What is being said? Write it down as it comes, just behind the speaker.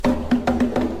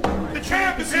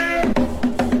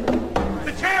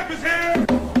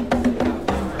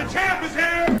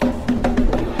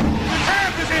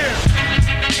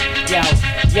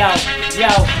Yo,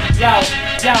 yeah, we are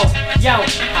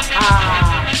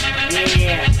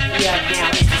now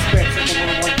in the Square Circle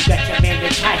 101. You got your man, the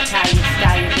Italian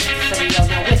Stallion, Mr. Sonny.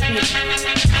 Now with me,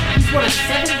 he's one of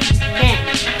 7 men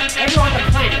ever on the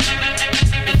planet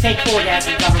to take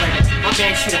orgasms on a regular. My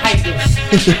man, Shoota, how you doing?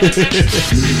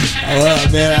 Well,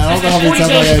 man, I don't know how many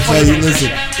times I gotta tell you, listen,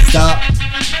 stop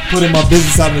putting my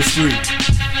business out in the street.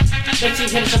 Make sure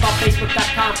you hit us up on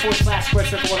Facebook.com/Square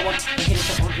Circle 101 and hit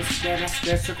us up on Instagram at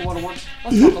Square Circle 101.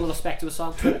 Let's talk a little smack to us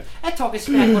on Twitter at Talking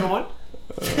Smack 101.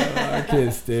 I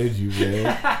can't stand you, man.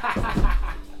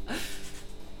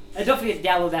 And don't forget to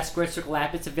download that Square Circle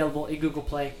app. It's available in Google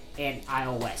Play and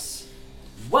iOS.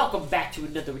 Welcome back to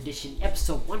another edition,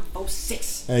 episode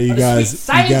 146. Hey, you guys,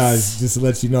 just to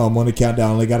let you know, I'm on the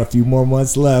countdown. Only got a few more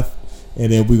months left,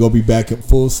 and then we're going to be back in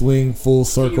full swing, full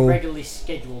circle. Your regularly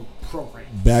scheduled program.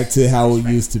 Back to how it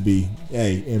used to be.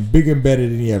 Hey, and bigger and better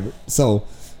than ever. So,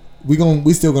 we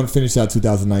still going to finish out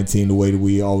 2019 the way that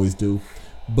we always do.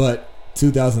 But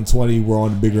 2020, we're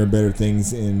on the bigger and better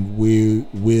things, and we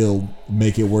will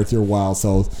make it worth your while.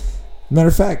 So, matter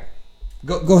of fact,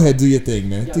 go ahead, do your thing,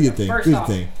 man. Do your thing. First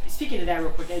off, speaking of that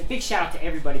real quick, a big shout out to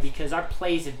everybody because our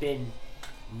plays have been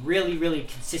really, really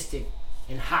consistent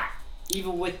and hot.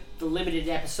 Even with the limited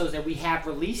episodes that we have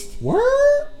released.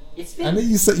 Word? It's been. I know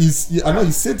you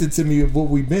sent it to me of what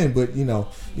we've been, but you know,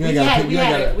 we had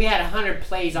 100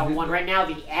 plays on one. Right now,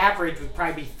 the average would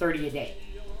probably be 30 a day.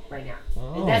 Right now,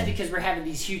 and that's because we're having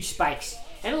these huge spikes,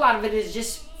 and a lot of it is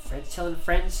just friends telling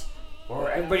friends, or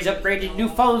everybody's upgrading new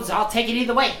phones. I'll take it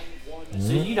either way.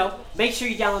 Mm-hmm. So make sure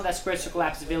you download that Square Circle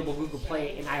app. It's available Google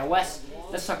Play and iOS.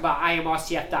 Let's talk about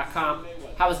imrcf.com.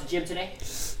 How was the gym today?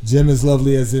 Gym is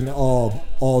lovely as in all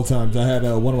times. I had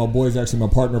one of my boys, actually my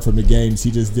partner from the games.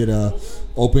 He just did a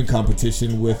open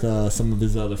competition with some of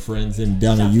his other friends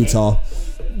down in Utah.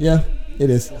 Yeah,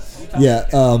 it is. Yeah,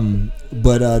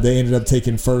 but they ended up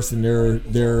taking first in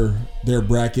their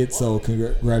bracket. So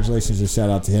congratulations and shout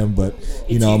out to him. But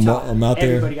I'm out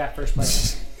there. Everybody got first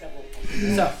place.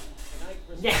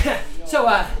 So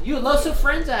you and Loso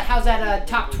friends, how's that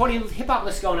top 20 hip hop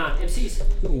list going on? MCs.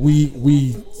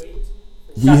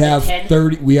 We have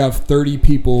 30. We have 30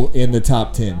 people in the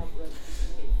top 10.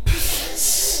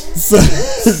 So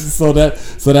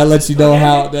that lets you know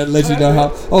how. That lets you know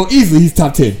how. Oh, easily he's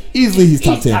top 10. Easily he's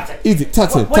top 10. Easy top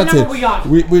 10. What number are we on?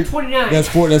 We 29. That's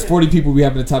 40 people we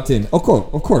have in the top 10. Of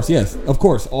course, yes, of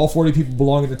course. All 40 people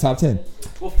belong in the top 10.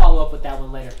 We'll follow up with that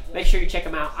one later. Make sure you check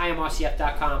them out.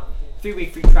 imrcf.com.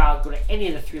 3-week free trial. Go to any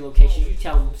of the 3 locations. You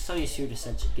tell them Sonny is here to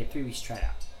send you. Get 3 weeks tried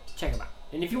out. Check them out.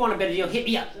 And if you want a better deal, hit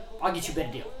me up. I'll get you a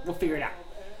better deal. We'll figure it out.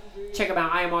 Check them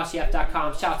out.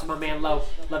 imrcf.com. Shout out to my man Lo.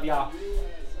 Love y'all.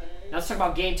 Now let's talk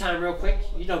about Game Time real quick.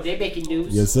 They're making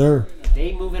news. Yes, sir.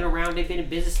 They moving around. They've been in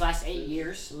business last 8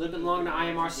 years. A little bit longer than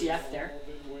IMRCF there.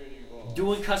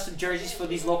 Doing custom jerseys for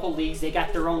these local leagues. They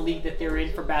got their own league that they're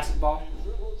in for basketball.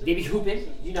 They be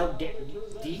hooping.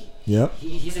 D. Yep.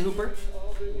 He's a hooper.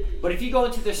 But if you go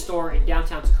into their store in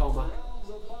downtown Tacoma,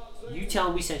 you tell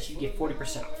them we sent you, get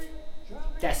 40% off.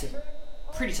 That's it.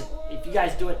 Pretty simple. If you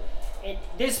guys do it, and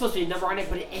there's supposed to be a number on it,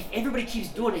 but if everybody keeps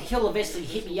doing it, he'll eventually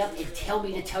hit me up and tell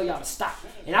me to tell y'all to stop.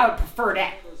 And I would prefer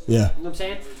that. Yeah. You know what I'm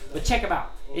saying? But check them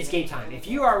out. It's Game Time. If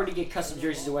you already get custom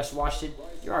jerseys in West Washington,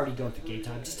 you're already going through Game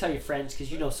Time. Just tell your friends because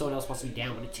someone else wants to be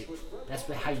down with it too. That's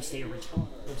how you stay original. You know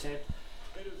what I'm saying?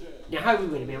 Now, how are we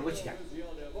winning, man? What you got?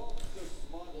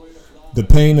 The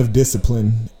pain of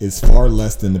discipline is far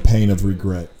less than the pain of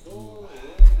regret.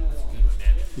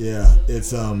 Yeah,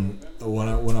 it's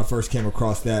when I first came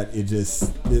across that,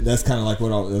 that's kind of like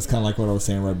what I was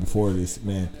saying right before this,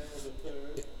 man.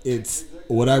 It's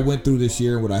what I went through this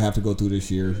year and what I have to go through this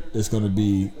year. It's going to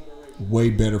be way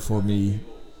better for me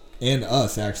and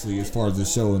us actually, as far as the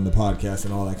show and the podcast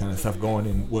and all that kind of stuff going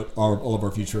in with all of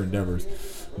our future endeavors.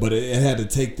 But it had to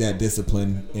take that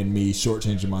discipline in me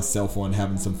shortchanging myself on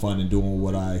having some fun and doing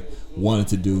what I wanted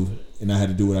to do, and I had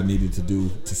to do what I needed to do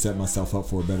to set myself up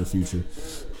for a better future.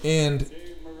 And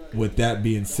with that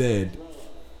being said,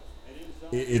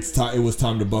 it was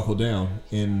time to buckle down,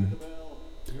 and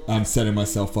I'm setting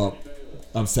myself up.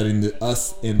 I'm setting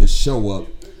us and the show up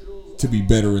to be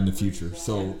better in the future.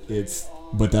 So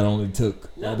but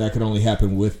that could only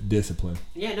happen with discipline.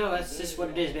 Yeah, no, that's just what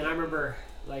it is, man. I remember.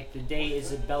 Like the day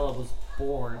Isabella was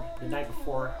born, the night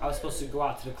before, I was supposed to go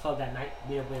out to the club that night,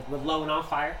 with Low and On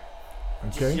Fire.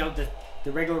 Okay. Just,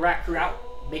 the regular rap crew out,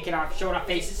 showing our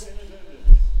faces.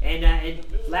 And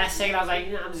last second, I was like,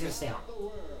 I'm just gonna stay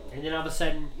home. And then all of a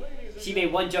sudden, she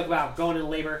made one joke about going in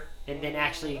labor, and then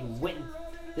actually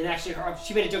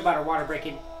she made a joke about her water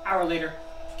breaking. Hour later,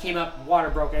 came up, water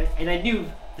broke, and I knew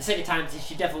the second time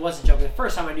she definitely wasn't joking. The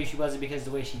first time I knew she wasn't because of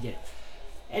the way she did it.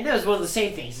 And that was one of the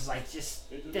same things. It's like just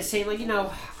the same, like,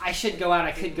 I should go out,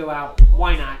 I could go out.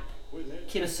 Why not?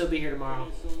 Kid will still be here tomorrow,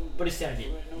 but instead I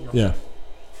didn't. Yeah.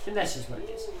 And that's just what it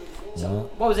is. So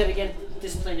what was it again?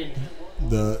 Discipline and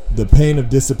the pain of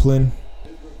discipline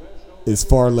is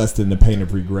far less than the pain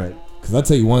of regret. Because I'll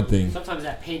tell you one thing. Sometimes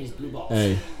that pain is blue balls.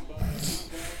 Hey.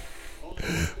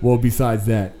 Well, besides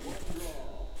that,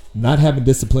 not having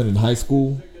discipline in high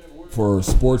school for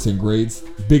sports and grades,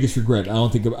 biggest regret. I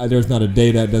don't think there's not a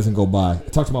day that doesn't go by. I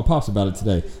talked to my pops about it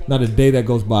today. Not a day that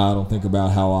goes by I don't think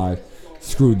about how I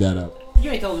screwed that up.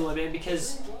 You ain't the only one, man,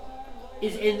 because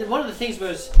and one of the things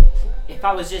was if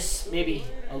I was just maybe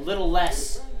a little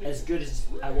less as good as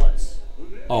I was.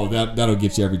 Oh, that'll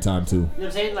get you every time too. You know what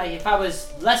I'm saying? Like if I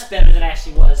was less better than I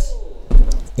actually was.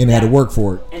 And had to work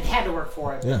for it. And had to work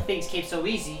for it. Yeah. Things came so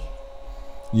easy.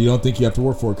 You don't think you have to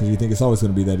work for it because you think it's always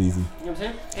going to be that easy. You know what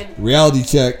I'm saying? And reality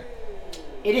check.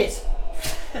 It is.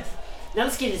 Now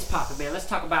let's get this popping, man. Let's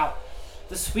talk about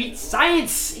the sweet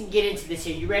science and get into this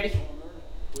here. You ready?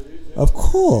 Of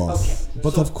course. Okay.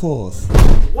 But so, of course.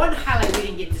 One highlight we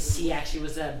didn't get to see actually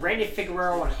was Brandon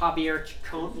Figueroa and Javier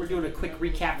Chacon. We're doing a quick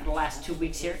recap for the last 2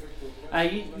 weeks here.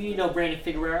 You know Brandon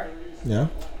Figueroa. Yeah.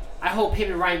 I hope him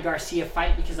and Ryan Garcia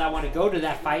fight because I want to go to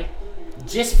that fight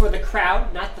just for the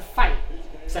crowd, not the fight.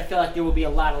 Because I feel like there will be a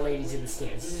lot of ladies in the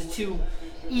stands. This is two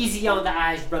easy on the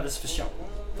eyes brothers for sure.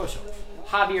 For sure.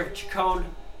 Javier Chacon,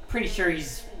 pretty sure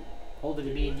he's older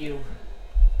than me and you.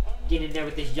 Getting in there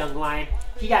with this young lion.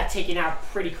 He got taken out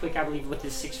pretty quick, I believe, with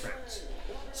his 6 rounds.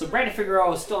 So Brandon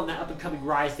Figueroa is still in that up-and-coming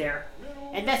rise there.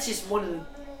 And that's just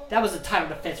that was a title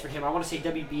defense for him. I want to say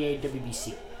WBA and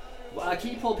WBC.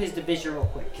 Can you pull up his division real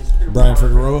quick? Brian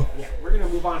Figueroa? Yeah, we're going to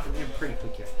move on from him pretty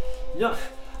quick here. No,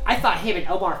 I thought him and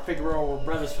Omar Figueroa were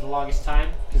brothers for the longest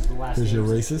time. Because the last because you're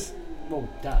racist? Well,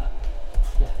 duh.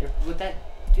 Yeah, with that,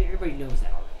 dude, everybody knows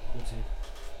that already. You know what I'm saying?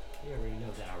 Everybody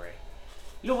knows that already.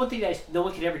 You know one thing that no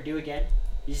one could ever do again?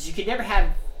 Is you can never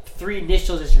have 3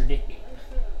 initials as your nickname.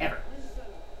 Ever.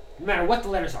 No matter what the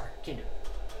letters are. Can't do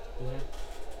it.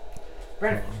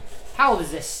 Brandon, how old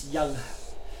is this young...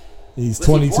 He's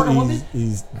 22.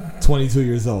 He's 22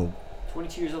 years old.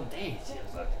 22 years old. Dang.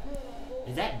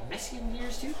 Is that Mexican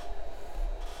years too?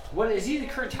 What is he the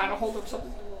current title holder or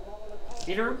something?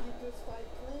 Interim?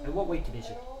 And what weight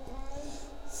division?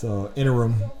 So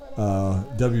interim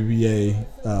WBA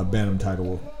Bantam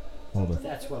title holder.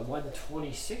 That's what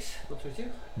 126,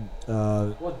 122,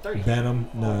 130. Bantam?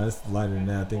 No, that's lighter than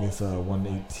that. I think it's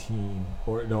 118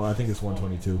 or no, I think it's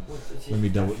 122. Let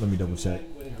me double check.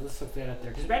 Let's look that up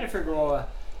there because Brandon Figueroa,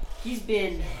 he's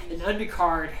been an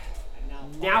undercard,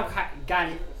 now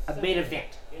got a main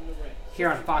event here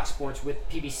on Fox Sports with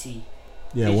PBC.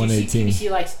 Yeah, 118.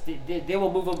 PBC likes they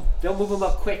will move him. They'll move him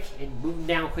up quick and move him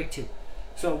down quick too.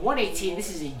 So 118. This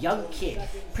is a young kid,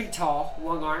 pretty tall,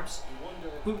 long arms.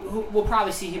 Who we'll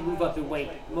probably see him move up in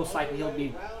weight. Most likely he'll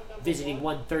be visiting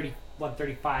 130,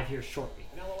 135 here shortly.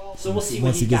 So we'll see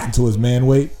once he gets into his man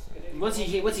weight. Once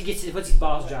his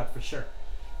balls drop for sure.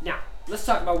 Now let's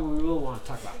talk about what we really want to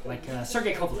talk about, like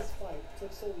Sergey Kovalev.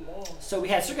 So we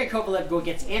had Sergey Kovalev go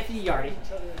against Anthony Yarde.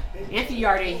 Anthony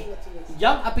Yarde,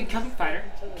 young up-and-coming fighter.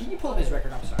 Can you pull up his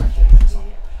record? I'm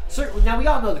sorry. Now we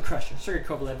all know the crusher, Sergey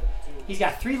Kovalev. He's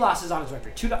got 3 losses on his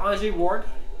record. 2 to Andre Ward.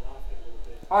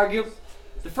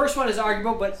 The first one is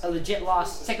arguable, but a legit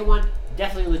loss. Second one,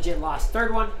 definitely a legit loss.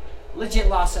 Third one, legit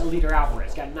loss to Leader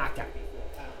Alvarez. Got knocked out.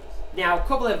 Now,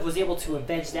 Kovalev was able to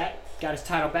avenge that. Got his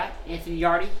title back. Anthony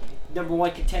Yarde, number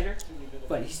 1 contender.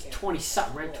 But he's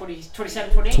 20-something, right?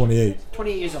 27, 28? 28.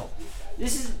 28 years old.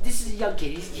 This is a young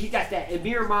kid. He's got that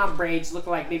Amir Mom braids,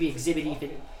 looking like maybe Exhibit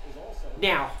Ethan.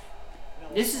 Now,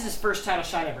 this is his first title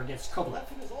shot ever against Kovalev.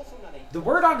 The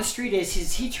word on the street is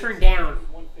he turned down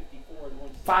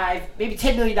maybe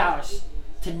 $10 million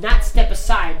to not step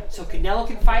aside so Canelo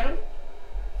can fight him,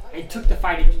 and took the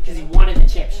fight because he wanted the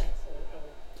championship.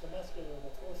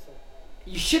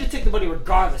 You should have took the money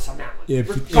regardless on that one.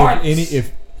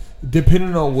 If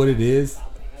depending on what it is,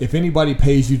 if anybody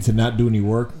pays you to not do any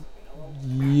work,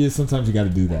 yeah, sometimes you got to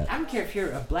do that. I don't care if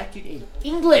you're a black dude in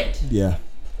England. Yeah.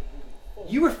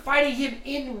 You were fighting him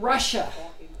in Russia.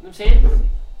 You know what I'm saying?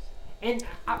 And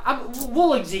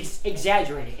we'll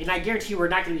exaggerate it, and I guarantee you we're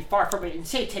not going to be far from it, and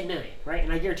say 10 million, right?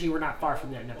 And I guarantee you we're not far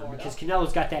from that number because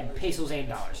Canelo's got that in pesos and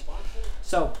dollars.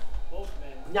 So,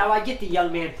 now I get the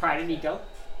young man pride and ego.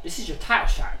 This is your title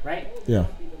shot, right? Yeah.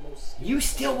 You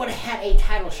still would have had a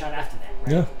title shot after that,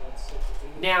 right? Yeah.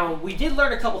 Now, we did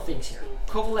learn a couple things here.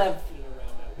 Kovalev,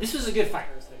 this was a good fight.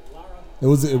 It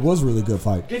was a really good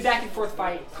fight. Good back and forth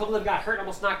fight. Kovalev got hurt,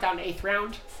 almost knocked out in the 8th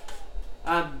round.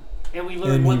 And we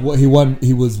learned he won.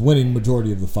 He was winning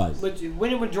majority of the fight.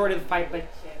 Winning majority of the fight, but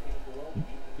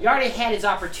Yarde had his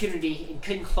opportunity and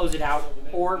couldn't close it out,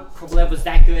 or Kovalev was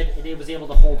that good and he was able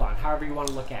to hold on. However you want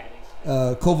to look at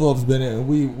it. Kovalev's been.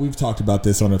 We've talked about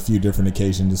this on a few different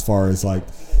occasions as far as like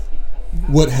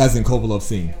what hasn't Kovalev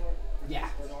seen. Yeah.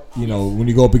 You know, when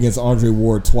you go up against Andre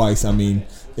Ward twice, I mean,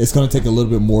 it's going to take a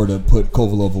little bit more to put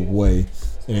Kovalev away,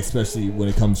 and especially when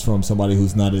it comes from somebody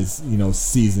who's not as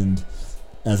seasoned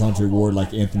as Andre Ward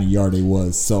like Anthony Yarde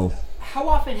was. So, how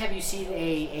often have you seen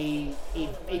a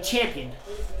champion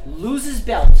lose his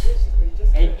belt,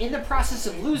 and in the process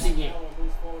of losing it,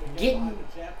 getting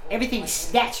everything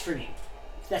snatched from you?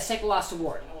 That second loss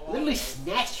award, literally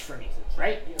snatched from you,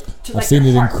 right? I've seen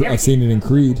it in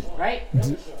Creed, right?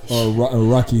 Or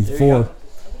Rocky 4.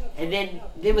 And then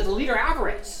with Illiano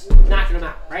Alvarez knocking him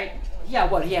out, right? He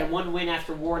had one win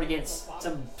after Ward against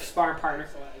some sparring partner.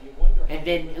 And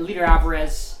then Illiano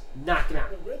Alvarez knocked him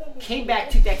out. Came back,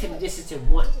 took that to the distance and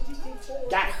won.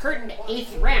 Got hurt in the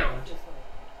 8th round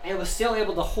and was still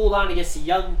able to hold on against a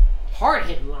young,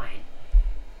 hard-hitting Lion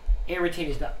and retain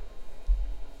his belt.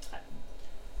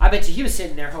 I bet you he was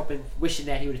sitting there wishing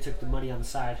that he would have took the money on the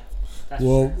side. That's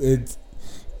well, sure.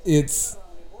 it's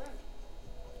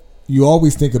you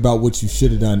always think about what you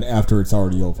should have done after it's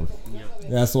already over. Yeah.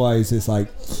 That's why it's just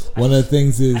like one of the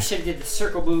things is I should have did the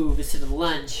circle move instead of the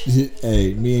lunge.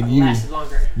 Hey, me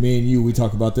and you, we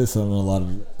talk about this on a lot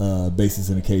of bases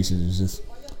and occasions. It's just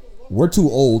we're too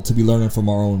old to be learning from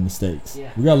our own mistakes. Yeah.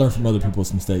 We gotta learn from other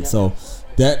people's mistakes. Yeah. So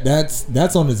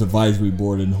that's on his advisory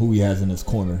board and who he has in his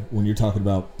corner when you're talking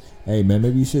about, hey man,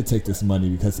 maybe you should take this money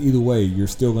because either way you're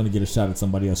still going to get a shot at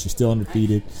somebody else. You're still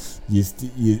undefeated.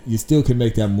 You still can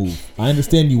make that move. I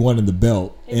understand you wanted the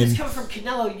belt. And it's coming from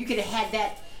Canelo. You could have had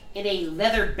that in a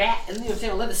leather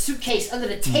a leather suitcase under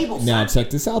the table. Now check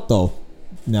this out though.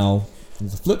 Now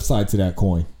there's a flip side to that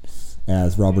coin,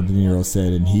 as Robert De Niro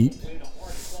said in Heat.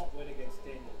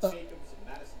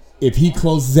 If he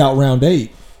closes out round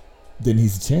 8, then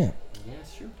he's a champ. Yeah,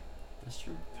 that's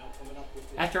true.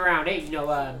 After round 8,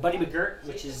 Buddy McGirt,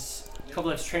 which is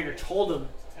Kovalev's trainer, told him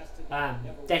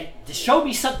that to show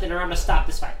me something or I'm going to stop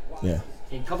this fight. Yeah.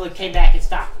 And Kovalev came back and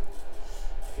stopped.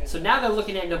 So now they're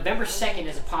looking at November 2nd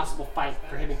as a possible fight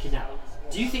for him and Canelo.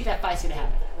 Do you think that fight's going to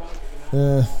happen?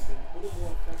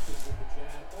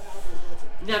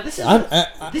 Now this is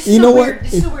a weird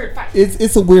fight.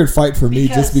 It's a weird fight for me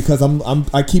just because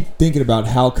I keep thinking about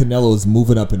how Canelo is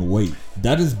moving up in weight.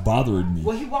 That is bothering me.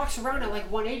 Well, he walks around at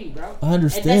like 180, bro. I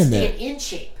understand and that. That's in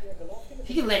shape.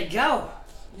 He can let it go.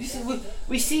 We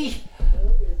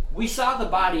saw the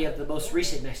body of the most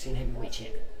recent Mexican heavyweight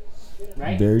champion,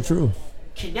 right? Very true.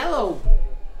 Canelo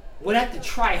would have to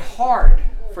try hard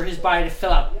for his body to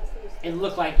fill out and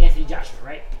look like Anthony Joshua,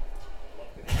 right?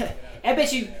 I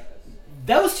bet you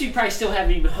those two probably still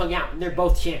haven't even hung out, and they're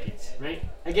both champions, right?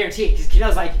 I guarantee it, because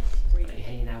Canelo's like, are you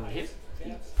hanging out with him?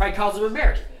 He probably calls him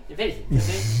American, if anything. You know what I'm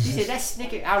saying? He said, that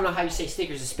Snicker, I don't know how you say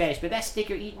Snickers in Spanish, but that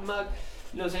Snicker-eating mug,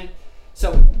 you know what I'm saying?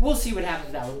 So we'll see what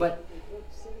happens with that one. But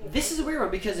this is a weird one,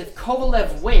 because if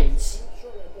Kovalev wins,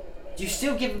 do you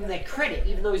still give him that credit,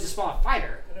 even though he's a smaller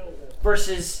fighter?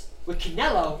 Versus with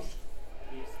Canelo,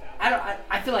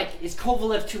 I feel like is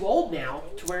Kovalev too old now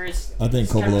to where it's. I think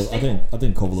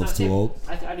Kovalev's too old.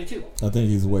 I do too. I think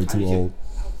he's way too old.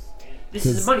 This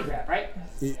is a money grab, right?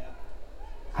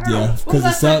 I don't know. When was the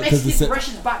last time Mexicans and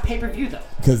Russians bought pay-per-view though?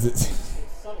 Because it's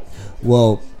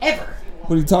ever.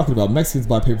 What are you talking about? Mexicans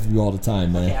buy pay-per-view all the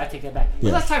time, man. Okay, I take that back.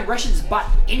 When was the last time Russians bought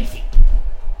anything?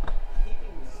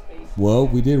 Well,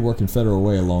 we did work in Federal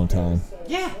Way a long time.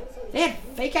 Yeah, they had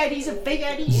fake IDs and fake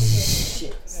IDs.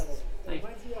 Shit.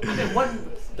 I met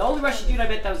the only Russian dude I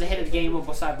met that was ahead of the game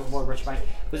besides before Russian fight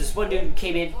was this one dude who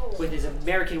came in with his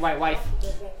American white wife.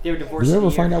 They were divorced. Did you ever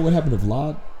find out what happened to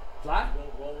Vlad? Vlad?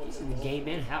 He's in the game,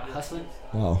 man, out hustling.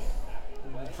 Oh.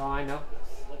 That's all I know. You know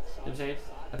what I'm saying?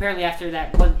 Apparently after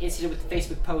that one incident with the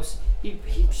Facebook post, he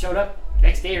showed up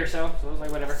next day or so. So I was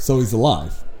like, whatever. So he's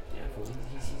alive? Yeah,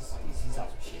 he's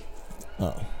awesome shit.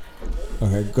 Oh.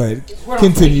 Okay, go ahead.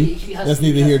 Continue. That's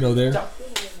neither here nor there. So,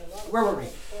 where were we?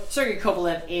 Sergey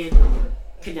Kovalev and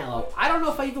Canelo. I don't know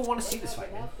if I even want to see this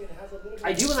fight, man.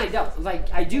 I do and I don't.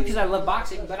 Like, I do because I love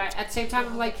boxing, but at the same time,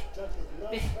 I'm like,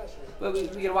 well, we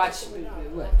gonna watch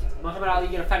what? Muhammad Ali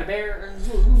gonna fight a bear?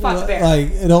 Who fought the bear?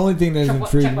 Like, the only thing that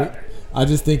intrigued me, I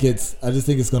just think it's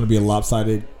going to be a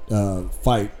lopsided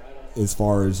fight as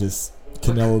far as just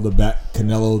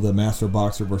Canelo the master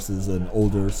boxer versus an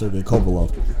older Sergey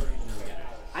Kovalev.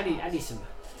 I need some.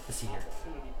 Let's see here.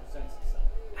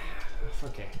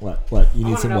 Okay. What? You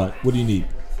need some what? What do you need?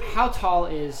 How tall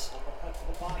is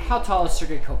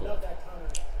Sergey Kovalev?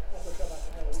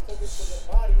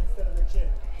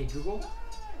 Hey Google,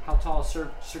 how tall is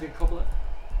Sergey Kovalev?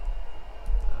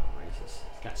 Where is this?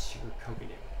 It's got sugar coke in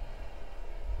it.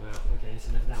 Well, okay, that's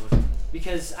enough of that one.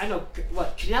 Because I know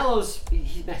Canelo's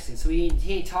he's Mexican, so he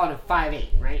ain't taller than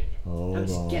 5'8", right? I'm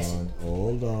just guessing.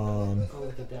 Hold on. I'll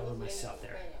look at that one myself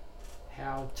there.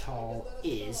 How tall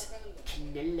is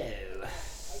Canelo?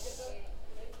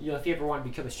 You know, if he ever wanted to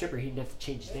become a stripper, he'd have to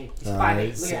change his name. He's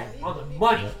 5'8". Look at that. On the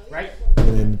money, right?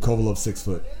 And then Kovalev 6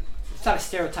 foot. It's not a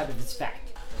stereotype if it's fact.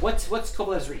 What's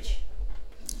Kovalev's reach?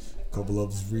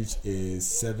 Kovalev's reach is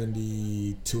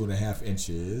 72.5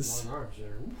 inches. Long arms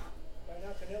there.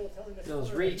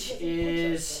 Kovalev's reach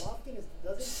is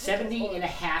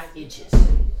 70.5 inches.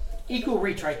 Equal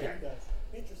reach right there.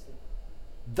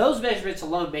 Those measurements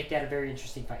alone make that a very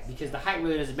interesting fight because the height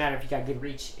really doesn't matter if you got good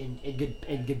reach and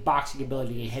good boxing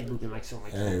ability and head movement like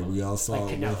someone like that. Hey, we all saw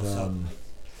like Canelo,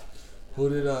 who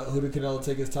did Canelo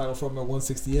take his title from at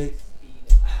 168?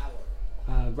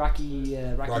 Rocky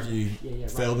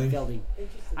Felding.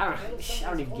 I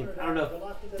don't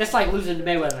know. That's like losing to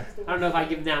Mayweather. I don't know if I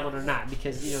give him that one or not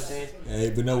because you know what I'm saying. Hey,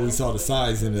 but no, we saw the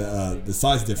size and the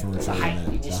size difference. The height.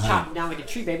 You just chop him down like a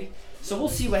tree, baby. So we'll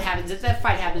see what happens. If that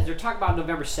fight happens, they're talking about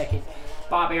November 2nd.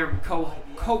 Bob Arum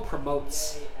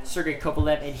co-promotes Sergey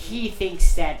Kovalev, and he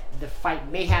thinks that the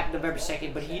fight may happen November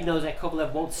 2nd, but he knows that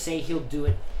Kovalev won't say he'll do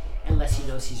it unless he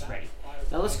knows he's ready.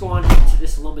 Now let's go on to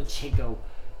this Lomachenko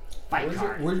fight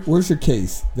card. Where's your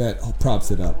case that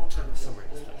props it up? Somewhere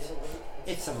in this place.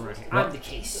 It's somewhere right here. I'm the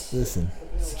case. Listen,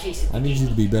 it's the case I need you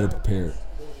to be better prepared.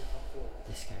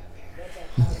 This guy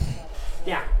over here.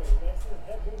 Now,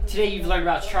 today you've learned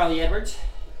about Charlie Edwards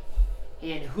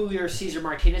and Julio Cesar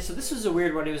Martinez. So this was a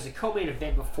weird one. It was a co-main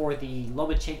event before the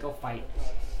Lomachenko fight.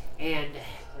 And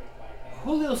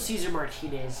Julio Cesar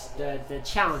Martinez, the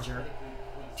challenger,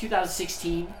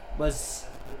 2016,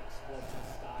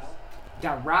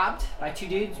 got robbed by two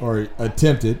dudes. Or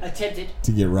attempted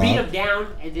to get robbed. Beat him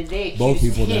down, and then they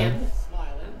accused him. Down.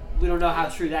 We don't know how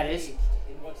true that is.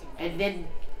 And then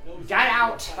got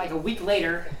out like a week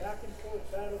later.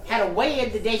 Had a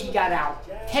weigh-in the day he got out.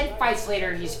 10 fights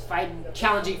later, he's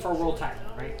challenging for a world title,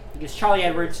 right? Because Charlie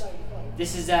Edwards,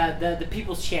 this is the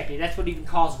people's champion. That's what he even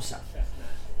calls himself.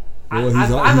 Well,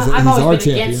 I've always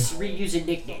been champion. against reusing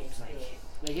nicknames.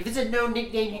 Like if it's a known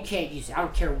nickname, you can't use it. I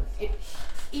don't care.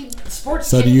 Sports.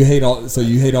 So do you hate all? So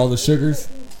you hate all the sugars?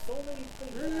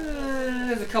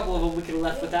 There's a couple of them we could have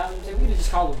left without. We could have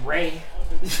just called him Ray.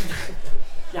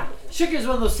 Now, Sugar is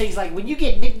one of those things like when you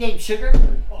get nicknamed Sugar,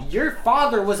 your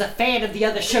father was a fan of the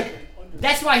other Sugar.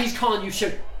 That's why he's calling you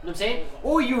Sugar. You know what I'm saying?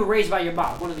 Or you were raised by your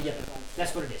mom, one or the other.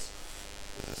 That's what it is.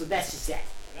 So that's just that.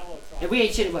 And we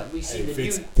ain't shit what we see the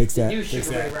new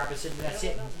Sugar Ray Robinson. That's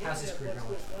it. How's his career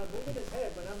going?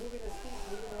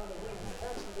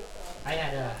 I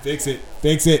had Fix it.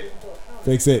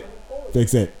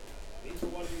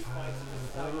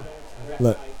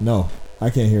 Look, no, I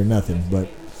can't hear nothing. But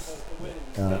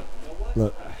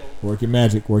look, work your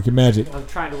magic. I'm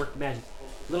trying to work the magic.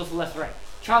 A little to the left, right.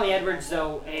 Charlie Edwards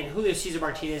though, and Julio Cesar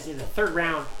Martinez in the third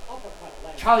round.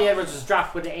 Charlie Edwards was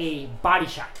dropped with a body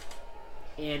shot,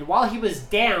 and while he was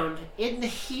down in the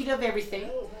heat of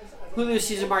everything, Julio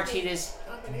Cesar Martinez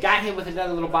got him with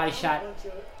another little body shot.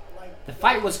 The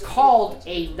fight was called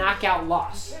a knockout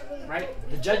loss, right?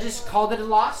 The judges called it a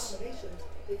loss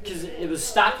because it was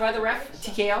stopped by the ref,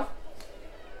 TKO.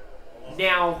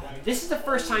 Now, this is the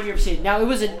first time you ever seen it. Now, it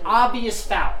was an obvious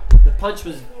foul. The punch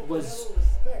was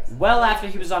well after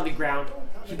he was on the ground,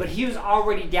 but he was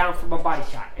already down from a body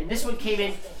shot. And this one came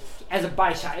in as a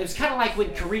body shot. It was kind of like when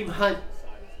Kareem Hunt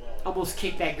almost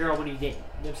kicked that girl when he didn't.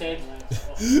 You know what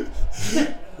I'm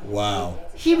saying? Wow.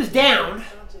 He was down.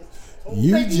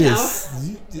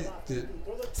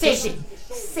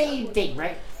 Same thing,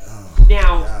 right? Oh,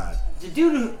 now, God. The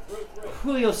dude,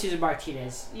 Julio Cesar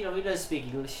Martinez, he doesn't speak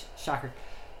English, shocker.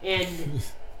 And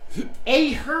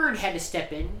Eddie Hearn had to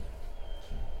step in,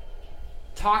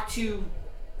 talk to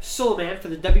Suleiman for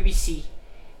the WBC.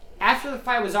 After the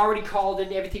fight was already called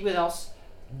and everything else,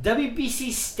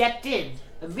 WBC stepped in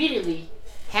immediately,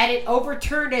 had it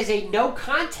overturned as a no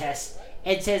contest,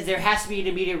 and says there has to be an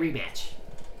immediate rematch.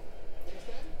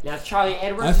 Now, Charlie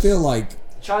Edwards. I feel like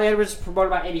Charlie Edwards is promoted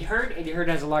by Eddie Hearn. Eddie Hearn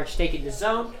has a large stake in the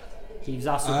zone. He was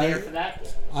also there for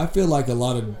that. I feel like a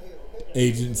lot of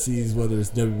agencies, whether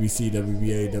it's WBC,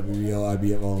 WBA, WBO,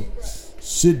 IBO,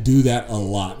 should do that a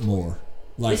lot more.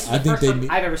 Like This is the first time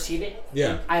I've ever seen it.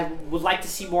 Yeah. I would like to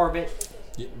see more of it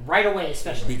right away,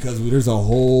 especially. Because there's a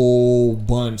whole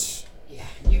bunch. Yeah,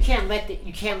 you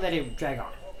can't let it drag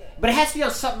on. But it has to be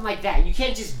on something like that. You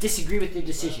can't just disagree with the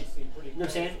decision. You know what I'm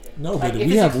saying? No, like, but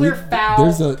if it's a clear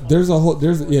foul. There's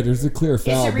a clear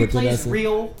foul. Instant but replay that's is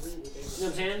real. You know what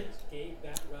I'm saying?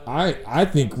 I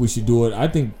think we should do it. I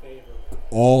think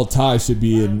all ties should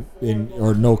be in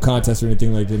or no contest or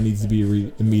anything like that. Needs to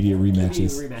be immediate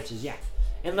rematches. Rematches, yeah.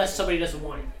 Unless somebody doesn't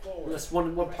want it. Unless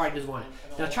one party doesn't want it.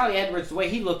 Now, Charlie Edwards, the way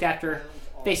he looked after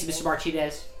facing Mr.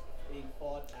 Martinez,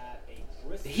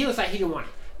 he looks like he didn't want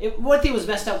it. One thing was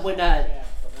messed up when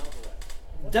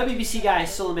WBC guy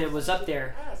Suleiman was up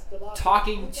there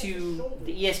talking to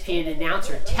the ESPN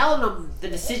announcer, telling him the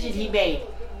decision he made.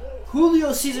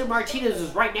 Julio Cesar Martinez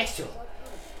was right next to him.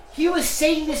 He was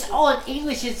saying this all in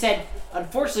English and said,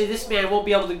 unfortunately, this man won't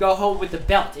be able to go home with the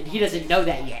belt, and he doesn't know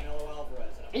that yet.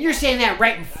 And you're saying that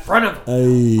right in front of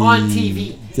him on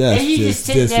TV. And he's just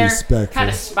sitting there kind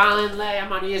of smiling, like,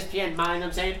 I'm on ESPN, you know what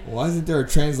I'm saying? Why isn't there a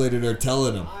translator there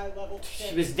telling him?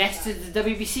 He was next to the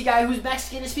WBC guy who's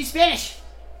Mexican and speaks Spanish.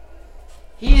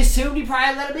 He assumed he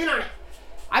probably let him in on it.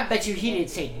 I bet you he didn't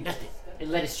say nothing and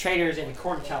let his trainers in the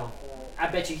corner tell him. I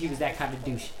bet you he was that kind of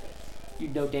douche. You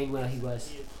know dang well he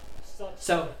was.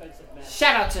 So,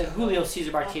 shout out to Julio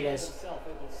Cesar Martinez.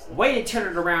 Way to turn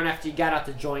it around after he got out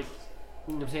the joint.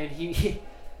 You know what I'm saying?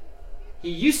 He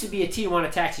used to be a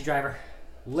Tijuana taxi driver,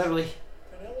 literally,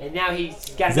 and now he's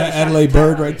got. Is that Adelaide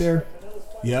Bird right there?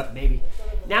 Yep. Maybe.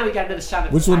 Now we got another shot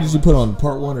at. Which one did you put on?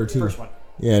 Part 1 or 2? First one.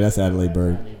 Yeah, that's Adelaide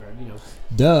Bird. Adelaide Bird, you know.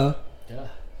 Duh.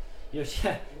 You know,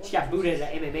 she got booted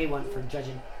at the MMA one for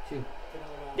judging too.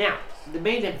 Now, the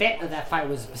main event of that fight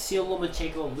was Vasil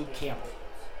Lomachenko and Luke Campbell.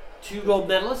 2 gold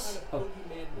medalists. Oh,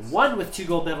 one with 2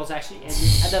 gold medals actually, and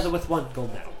another with 1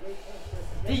 gold medal.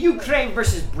 The Ukraine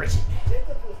versus Britain.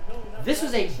 This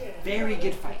was a very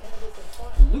good fight.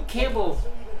 Luke Campbell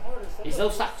is no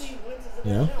slouch.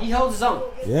 Yeah. He held his own.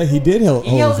 Yeah, he did hold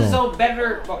his own. He held his own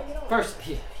better. Well, first,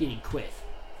 he didn't quit.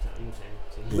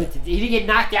 He didn't get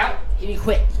knocked out. He didn't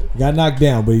quit. Got knocked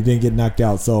down, but he didn't get knocked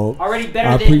out. So already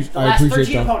better than the last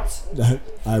 13 opponents.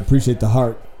 I appreciate the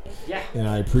heart. Yeah. And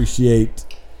I appreciate.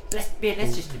 That's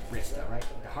just the risk, though, right?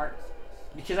 The heart.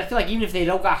 Because I feel like even if they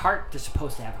don't got heart, they're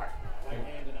supposed to have heart.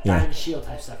 Yeah. Diamond Shield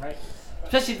type stuff, right?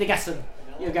 Especially if they got some,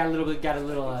 got a little,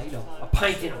 a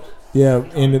pint in them. Yeah,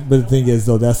 but the thing is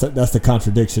though, that's the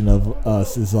contradiction of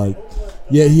us. Is like,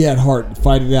 yeah, he had heart,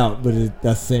 fight it out, but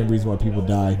that's the same reason why people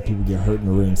die, people get hurt in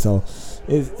the ring. So,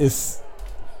 it's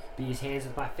beat his hands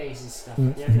with my face and stuff.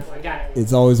 Mm-hmm. Yeah, no, I got it.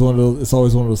 It's always one of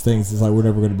those things. It's like we're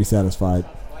never going to be satisfied.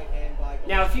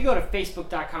 Now, if you go to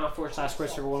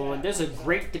facebook.com/SquareCircle101, there's a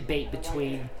great debate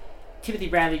between Timothy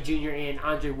Bradley Jr. and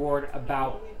Andre Ward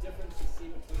about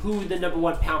who the number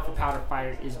 1 pound for powder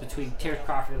fighter is between Terrence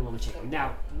Crawford and Lomachenko.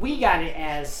 Now, we got it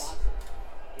as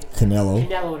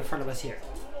Canelo in front of us here,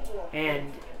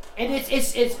 and it's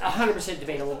 100%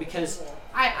 debatable because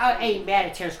I ain't mad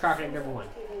at Terrence Crawford at number 1.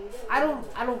 I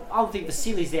don't think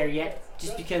Vasili's there yet,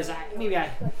 just because I could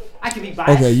be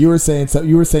biased. Okay, you were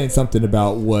saying something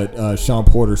about what Sean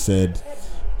Porter said,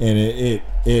 and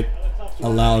it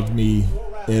allowed me.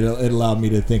 It allowed me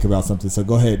to think about something. So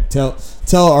go ahead, tell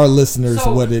our listeners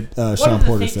what did Sean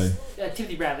Porter say.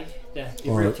 Timothy Bradley, the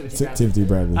or real Timothy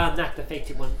Bradley. Not the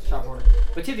fake one, Sean Porter.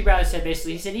 But Timothy Bradley said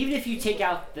basically, he said even if you take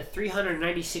out the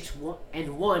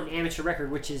 396-1 amateur record,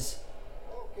 which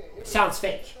sounds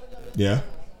fake. Yeah.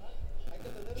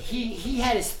 He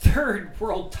had his 3rd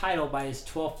world title by his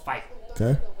 12th fight.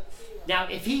 Okay. Now,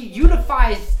 if he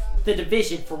unifies the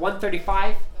division for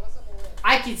 135,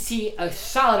 I could see a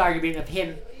solid argument of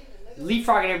him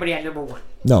leapfrogging everybody at number 1.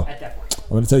 No. At that point. I'm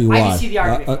going to tell you why. I can see the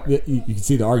argument. You can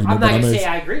see the argument. I'm not going to say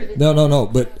I agree with it. No.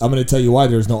 But I'm going to tell you why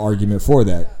there's no argument for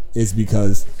that. It's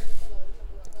because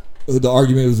the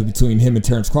argument was between him and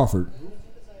Terrence Crawford.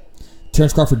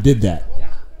 Terrence Crawford did that. Yeah.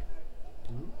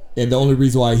 And the only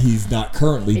reason why he's not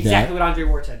currently exactly what Andre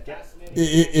Ward said. Yeah.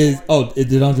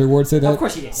 Did Andre Ward say that? Of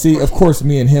course he did. See, of course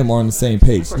me and him are on the same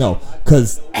page. No,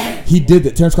 because he did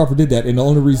that. Terrence Crawford did that, and the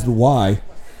only reason why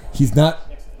he's not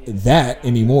that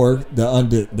anymore, the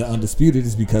undisputed,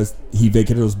 is because he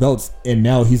vacated those belts, and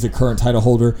now he's a current title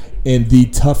holder in the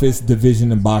toughest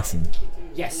division in boxing.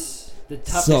 Yes.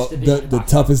 The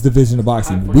toughest division of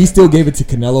boxing. We still gave it to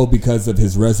Canelo because of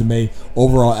his resume,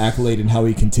 overall accolade, and how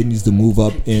he continues to move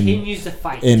up continues to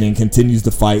fight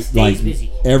Stays like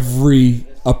busy. Every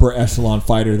upper echelon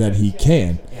fighter that he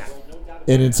can. Yeah.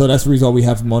 And so that's the reason why we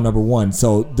have him on number 1.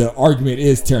 So the argument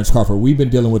is Terrence Crawford. We've been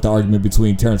dealing with the argument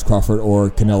between Terrence Crawford or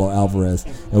Canelo Alvarez,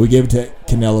 and we gave it to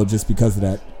Canelo just because of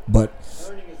that. But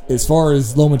as far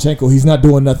as Lomachenko, he's not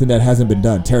doing nothing that hasn't been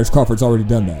done. Terrence Crawford's already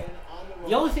done that.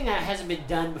 The only thing that hasn't been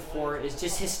done before is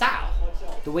just his style.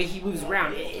 the way he moves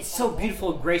around, it's so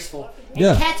beautiful and graceful. And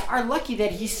Yeah. cats are lucky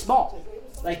that he's small.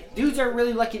 Like, dudes are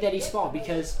really lucky that he's small,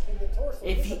 because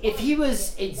if he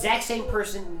was exact same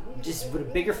person, just with a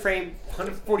bigger frame,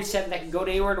 147 that can go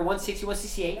to anywhere to 160,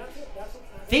 168,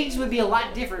 things would be a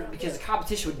lot different, because the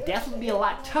competition would definitely be a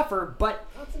lot tougher, but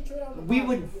we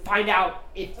would find out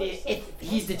if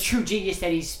he's the true genius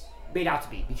that he's made out to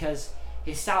be, because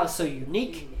his style is so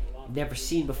unique, never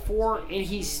seen before, and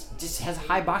he's just has a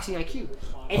high boxing IQ.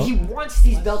 And he wants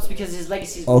these belts because his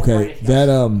legacy is more Okay,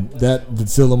 important. that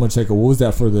Vasyl Lomachenko, what was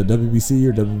that for, the WBC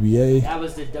or WBA? That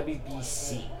was the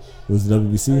WBC. It was the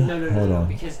WBC? No,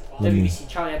 because WBC,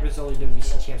 Charlie Edwards was only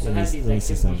WBC champ, so it has to be like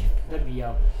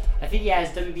WBO. I think he has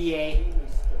WBA,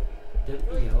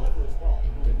 WBO,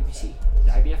 and WBC.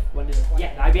 The IBF one is, the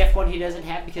IBF one he doesn't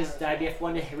have, because the IBF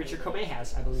one that Richard Commey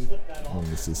has, I believe. Let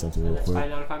me see something real Let's quick.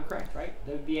 find out if I'm correct, right?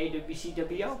 WBA, WBC,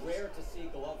 WBO.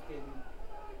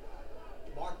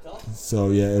 So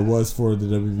yeah, it was for the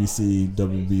WBC,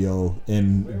 WBO,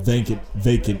 and vacant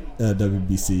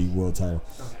WBC world title.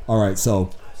 All right,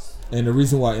 so and the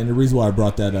reason why I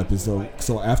brought that up is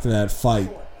so after that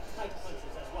fight,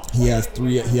 he has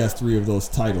three of those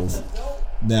titles.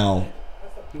 Now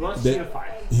He wants to unify.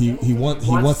 he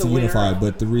wants to unify,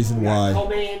 but the reason why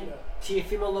Coleman and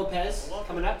Teofimo Lopez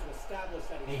coming up,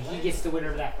 and he gets the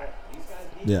winner of that fight.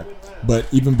 Yeah, but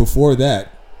even before that,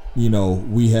 you know,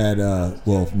 we had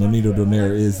Nonito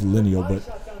Donaire is lineal, but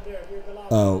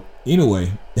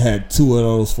Inoue had 2 of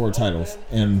those 4 titles,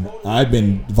 and I've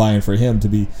been vying for him to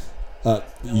be.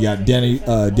 You got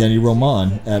Danny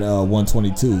Roman at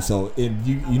 122, so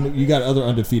you got other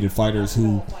undefeated fighters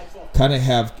who kind of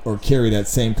have or carry that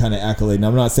same kind of accolade. And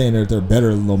I'm not saying that they're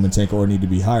better than Lomachenko or need to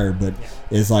be higher, but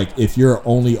it's like if your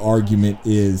only argument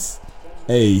is,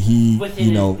 hey,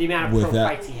 within the amount of pro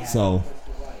fights he had. So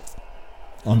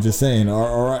I'm just saying,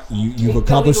 all right, you've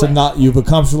accomplished a lot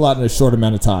in a short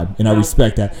amount of time, and I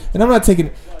respect that. And I'm not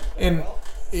taking, and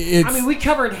it's. I mean, we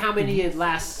covered how many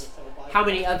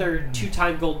other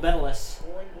 2-time gold medalists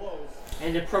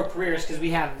and their pro careers, because we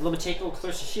have Lomachenko and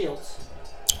Clarissa Shields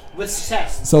with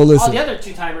success. So listen, all the other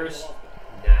 2-timers,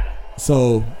 nada.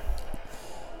 So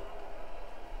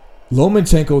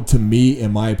Lomachenko, to me,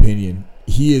 in my opinion,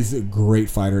 he is a great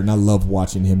fighter, and I love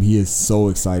watching him. He is so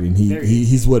exciting.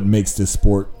 He's what makes this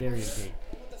sport. Very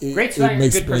good. Great fighter,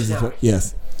 good personality.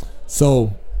 Yes.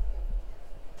 So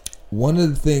one of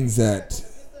the things that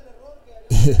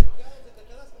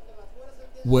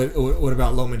what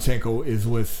about Lomachenko is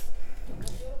with.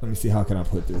 Let me see, how can I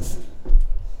put this?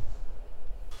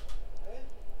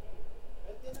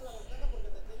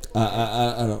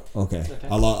 I don't. Okay.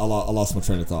 I lost my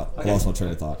train of thought. Okay. Have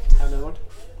another one?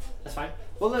 That's fine.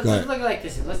 Well, let's look at it like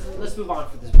this. Let's move on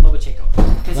for this Lomachenko,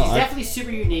 because he's definitely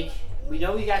super unique. We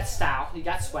know he got style, he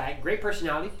got swag, great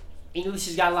personality. English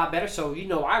has got a lot better, so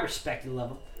I respect and love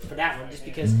him for that one, just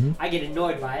because I get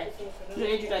annoyed by it.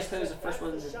 Andrew Dice Clay was the first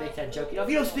one to make that joke. If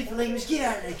you don't speak the language, get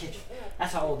out of the kitchen.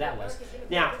 That's how old that was.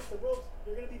 Now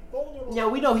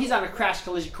we know he's on a crash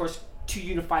collision course to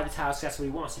unify the titles. That's what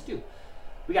he wants to do.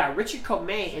 We got Richard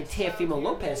Commey and Teofimo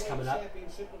Lopez coming up.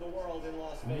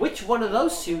 Which one of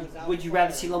those two would you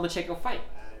rather see Lomachenko fight?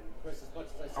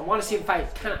 I want to see him fight.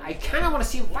 I kind of want to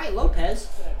see him fight Lopez.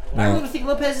 But I really think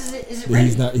Lopez isn't ready.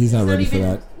 He's not ready for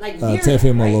that.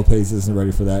 Teofimo Lopez isn't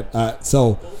ready for that.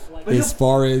 So as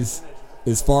far as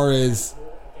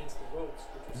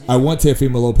I want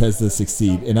Teofimo Lopez to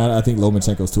succeed, and I think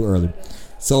Lomachenko's too early.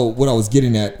 So what I was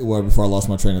getting at before I lost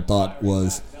my train of thought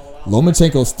was,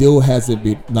 Lomachenko still hasn't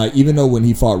been, like, even though when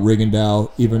he fought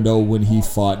Rigondeaux, even though when he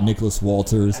fought Nicholas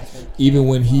Walters, even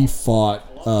when he fought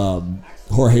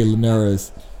Jorge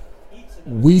Linares,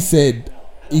 we said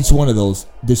each one of those,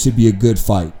 this should be a good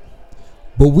fight.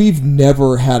 But we've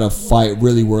never had a fight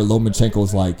really where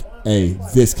Lomachenko's like, hey,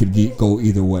 this could go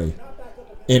either way.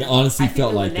 And honestly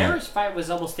felt like that. The Linares fight was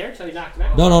almost there until he knocked him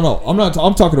out. No.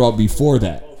 I'm talking about before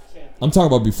that.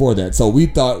 So we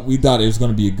thought it was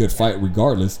going to be a good fight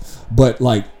regardless. But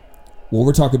like, when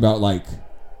we're talking about like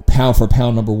pound for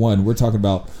pound number one, we're talking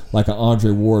about like an Andre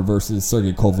Ward versus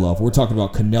Sergey Kovalev. We're talking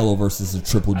about Canelo versus a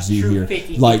Triple G here.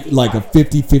 50-50 like a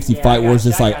 50-50 fight where it's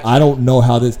just like, I don't know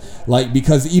how this, like,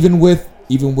 because even with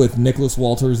Nicholas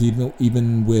Walters,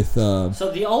 even with so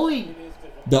the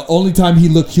only time he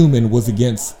looked human was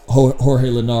against Jorge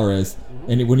Linares,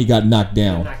 and when he got knocked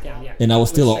down. And that was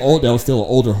still an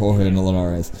older Jorge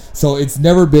Linares. So he's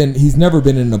never been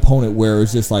an opponent where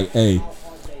it's just like, hey,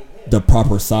 the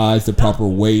proper size, the proper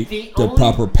weight, the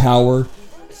proper power.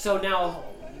 So now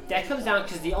that comes down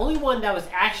because the only one that was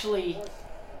actually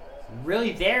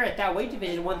really there at that weight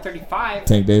division, 135.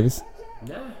 Tank Davis.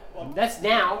 Nah. That's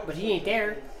now, but he ain't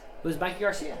there. It was Mikey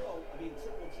Garcia.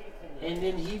 And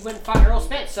then he went and fought Errol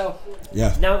Spence. So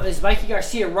yeah. Now is Mikey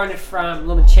Garcia running from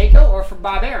Lomachenko or from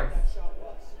Bob Arum?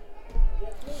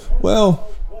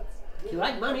 Well, you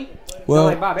like money. Well,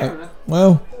 like Bob Arum,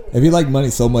 well, if you like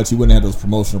money so much, you wouldn't have those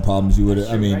promotional problems. You would.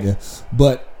 I mean, right? Yeah.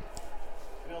 But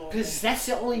because that's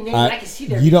the only name that I can see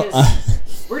there. You don't.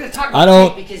 We're gonna talk about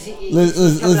Tank because he's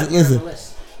listen. on the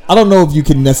list. I don't know if you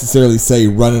can necessarily say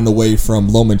running away from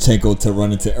Lomachenko to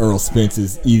running to Errol Spence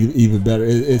is even better.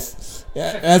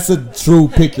 That's a true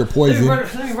pick your poison.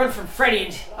 Let me run from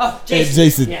Freddie and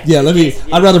Jason. Let me.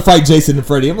 Jason, I'd rather fight Jason than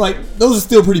Freddie. I'm like, those are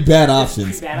still pretty bad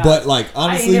options. But like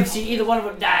honestly, I ain't never seen either one of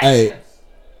them die. Hey,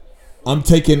 I'm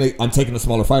taking a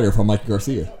smaller fighter from Mikey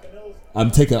Garcia.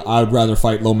 I'd rather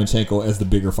fight Lomachenko as the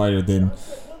bigger fighter than.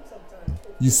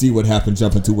 You see what happened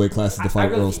jumping 2 weight classes to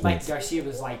fight Errol Spence. Mike Garcia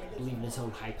was like believing his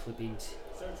own hype clippings.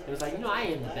 It was like, I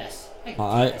am the best.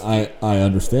 I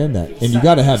understand that, and you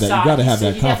got to have that. You got to have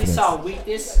that confidence. He definitely saw a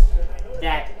weakness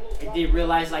that they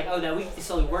realized, like, that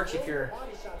weakness only works if you're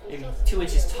maybe 2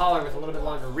 inches taller with a little bit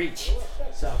longer reach.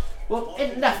 So, well,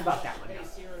 enough about that one.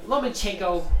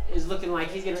 Lomachenko is looking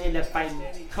like he's going to end up fighting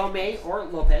Comey or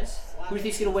Lopez. Who do you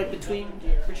think is going to win between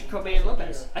Richard Comey and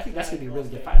Lopez? I think that's going to be a really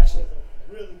good fight, actually.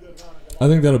 I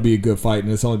think that'll be a good fight,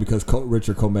 and it's only because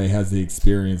Richard Comey has the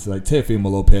experience. Like Teofimo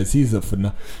Lopez, he's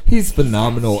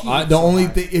phenomenal. The only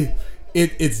thing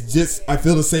it's just I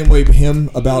feel the same way with him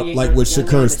about like with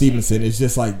Shakur Stevenson. It's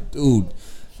just like, dude,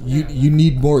 you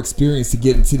need more experience to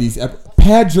get into these.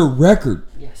 Pad your record,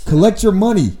 collect your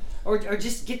money, or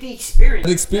just get the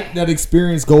experience. That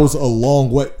experience goes a long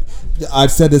way.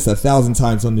 I've said this 1,000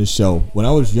 times on this show. When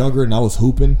I was younger and I was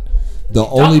hooping. The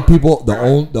only people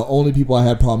I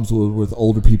had problems with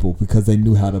older people because they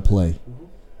knew how to play,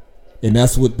 and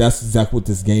that's exactly what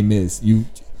this game is.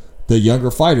 The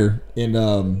younger fighter in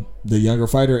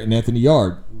Anthony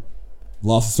Yard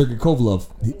lost to Sergey Kovalev.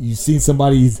 You seen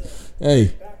somebody's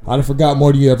hey, I'd have forgot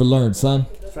more than you ever learned, son.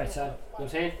 That's right, son. You know what I'm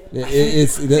saying?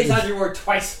 It's your word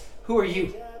twice. Who are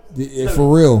you?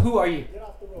 For real. Who are you?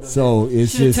 So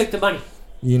it's Should've just took the money.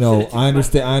 I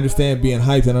understand being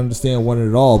hyped and understand wanting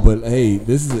it all, but hey,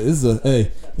 this is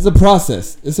a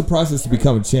process. It's a process to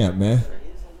become a champ, man.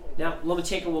 Now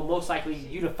Lomachenko will most likely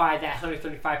unify that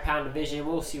 135-pound division.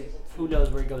 We'll see. Who knows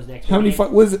where he goes next? How many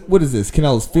fights? What is this?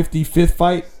 Canelo's 55th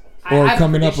fight or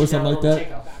coming up or something like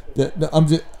that?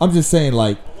 I'm just saying,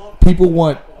 like people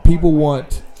want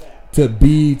to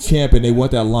be champ and they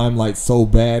want that limelight so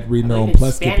bad. Reading their own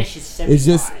plus. It's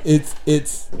just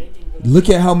it's. Look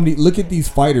at these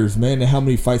fighters, man, and how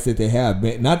many fights that they have,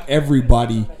 man. Not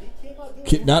everybody.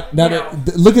 Look at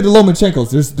the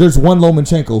Lomachenkos. There's one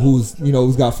Lomachenko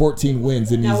who's got 14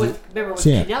 wins and he's remember with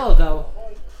champ. Canelo though,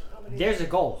 there's a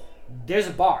goal, there's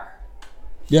a bar.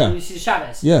 Yeah. So you see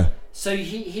Chavez. Yeah. So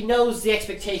he knows the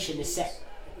expectation is set.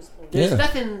 There's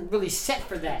nothing really set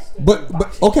for that.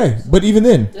 But even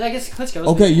then, I guess Klitschko.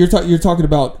 Okay, you're talking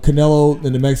about Canelo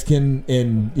and the Mexican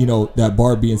and that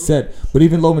bar being set. But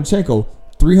even Lomachenko,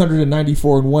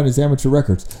 394-1 is amateur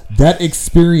records. That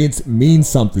experience means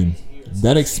something.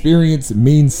 That's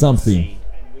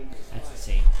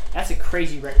insane. That's a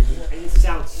crazy record. It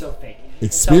sounds so fake.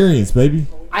 Experience, baby.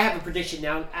 I have a prediction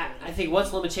now. I think once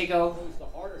Lomachenko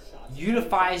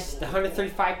unifies the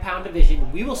 135-pound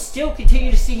division, we will still continue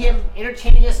to see him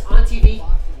entertaining us on TV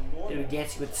and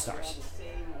Dancing with the Stars.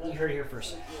 You heard it here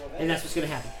first. And that's what's going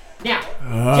to happen. Now,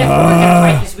 Jeff Horn had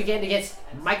a fight this weekend against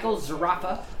Michael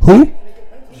Zarafa. Who?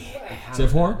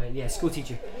 Jeff Horn? Yeah, school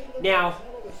teacher. Now,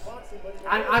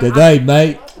 good day,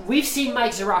 mate. We've seen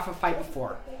Mike Zarafa fight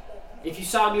before. If you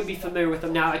saw him, you'll be familiar with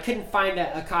him. Now, I couldn't find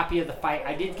a copy of the fight.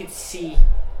 I did get to see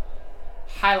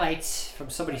highlights from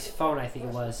somebody's phone, I think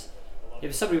it was.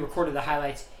 Somebody recorded the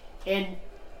highlights. And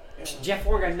Jeff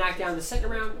Horn got knocked down in the second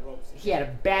round. He had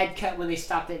a bad cut when they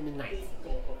stopped it in the ninth.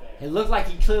 It looked like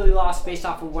he clearly lost based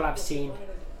off of what I've seen.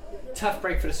 Tough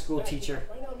break for the school teacher.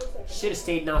 Should have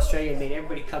stayed in Australia and made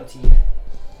everybody come to you.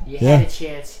 You had a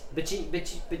chance. But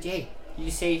hey, you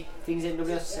say things that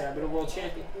nobody else said. I've been a world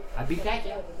champion. I beat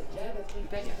Pacquiao.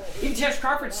 Even Terrence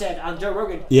Crawford said on Joe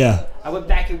Rogan. Yeah. I went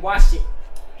back and watched it.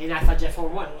 And I thought Jeff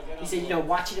Horn won. He said,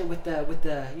 watching it with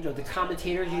the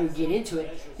commentators, get into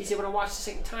it. He said, when I watched the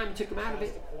second time and took him out of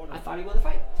it, I thought he won the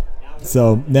fight.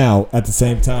 So now, at the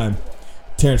same time,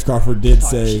 Terrence Crawford did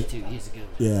say, he's a good one.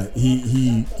 Yeah,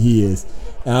 he is.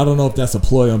 And I don't know if that's a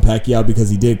ploy on Pacquiao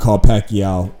because he did call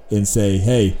Pacquiao and say,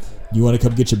 hey, you want to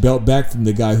come get your belt back from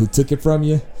the guy who took it from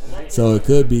you? So it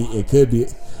could be.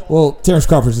 Well, Terrence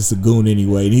Crawford's just a goon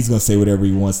anyway, and he's gonna say whatever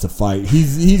he wants to fight.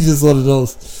 He's just one of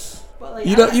those.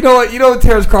 You know what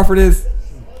Terrence Crawford is?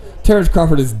 Terrence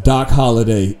Crawford is Doc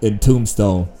Holliday in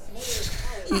Tombstone.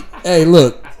 Hey,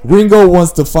 look, Ringo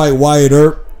wants to fight Wyatt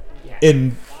Earp,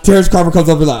 and Terrence Crawford comes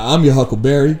up and like, I'm your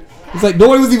Huckleberry. It's like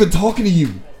nobody was even talking to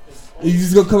you. You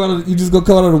just go come out of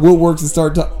the woodworks and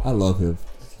start talking. I love him.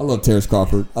 I love Terrence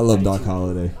Crawford. I love Doc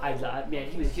Holliday. Man,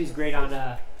 he was great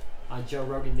on Joe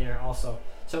Rogan there also.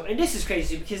 So, and this is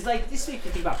crazy because like this makes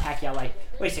me think about Pacquiao. Like,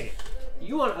 wait a second,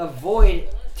 you want to avoid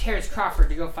Terrence Crawford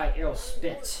to go fight Errol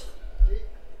Spence?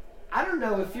 I don't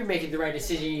know if you're making the right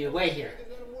decision either way here.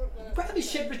 You probably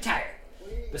should retire,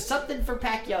 but something for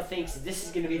Pacquiao thinks this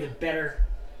is going to be the better.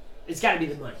 It's got to be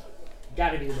the money.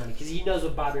 Got to be the money because he knows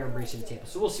what Bobby Earl brings to the table.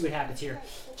 So we'll see what happens here.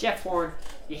 Jeff Horn,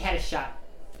 you had a shot.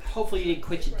 Hopefully you didn't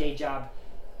quit your day job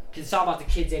because it's all about the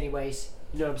kids anyways.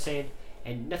 You know what I'm saying?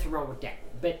 And nothing wrong with that.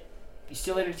 But you're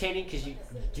still entertaining because you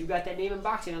do got that name in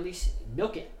boxing. At least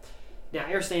milk it. Now,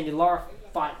 Arislane De Lara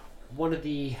fought one of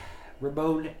the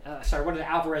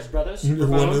Alvarez brothers.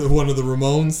 One of the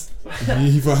Ramones.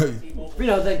 You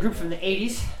know, the group from the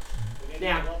 80s.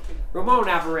 Now, Ramon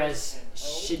Alvarez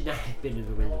should not have been in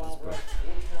the ring with this bro.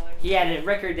 He had a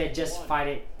record that justified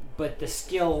it, but the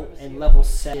skill and level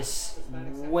set is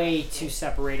way too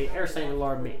separated. Arislane De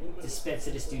Lara dispensed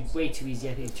to this dude way too easy.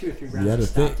 I think 2 or 3 rounds. You got to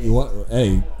think. You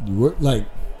were like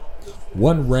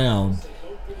one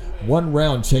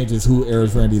round changes who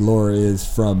Arislane De Lara is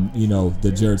from, you know,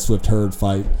 the Jared Swift Hurd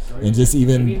fight, and just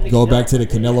even go back to the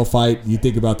Canelo fight. You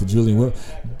think about the Julian.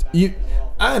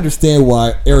 I understand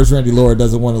why Arislane De Lara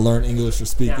doesn't want to learn English or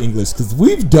speak English because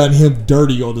we've done him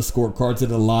dirty on the scorecards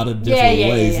in a lot of different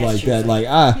ways like that. Like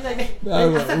I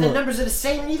thought the numbers are the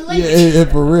same in either language. Yeah,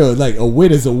 for real. Like a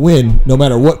win is a win, no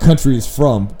matter what country it's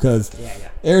from. Because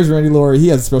Arislane De Lara, he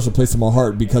has a special place in my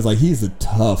heart because like he's a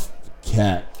tough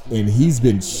cat and he's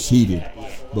been cheated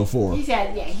before. He's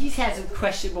had some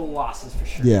questionable losses for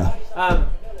sure. Yeah.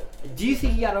 Do you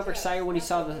think he got overexcited when he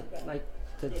saw the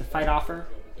fight offer?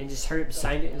 And just heard it,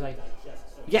 signed it, and like,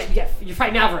 you're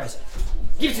fighting Alvarez.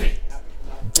 Give it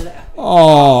to me.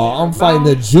 Oh, I'm fighting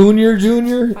the junior,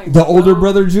 the older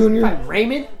brother junior. Fighting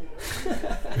Raymond.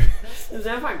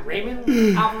 I'm fighting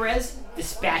Raymond Alvarez.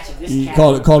 Dispatch of this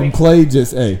cat. Called him Clay.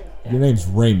 Just your name's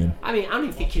Raymond. I mean, I don't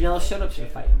even think Canelo showed up to the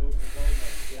fight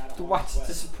to watch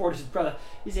to support his brother.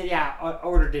 He said, "Yeah, I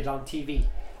ordered it on TV.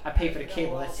 I paid for the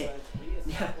cable. That's it."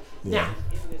 Yeah. Now.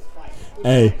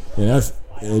 Hey, and that's.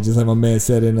 Just like my man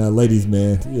said in Ladies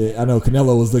Man. Yeah, I know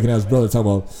Canelo was looking at his brother talking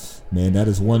about, man, that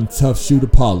is one tough shoe to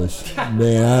polish.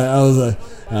 Man, I was like,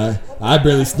 I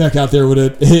barely snuck out there with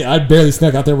a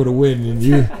win. And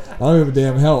I don't give a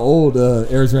damn how old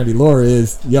Arislane De Lara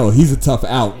is. Yo, he's a tough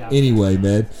out anyway,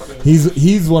 man.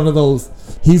 He's one of those.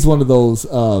 What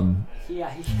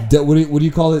do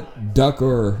you call it? Duck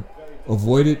or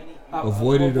avoided?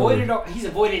 Avoided. He's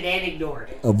avoided and ignored.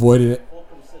 Avoided.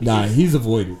 Nah, he's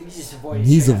avoided.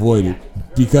 He's avoided. Yeah.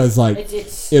 Because, like,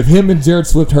 if him and Jared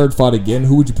Swift Hurd fought again,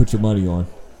 who would you put your money on?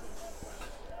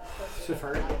 Swift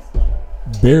Hurd?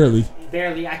 Barely.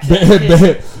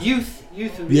 Youth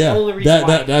would be the only reason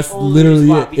why. That's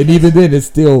literally it. And even then, it's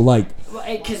still, like...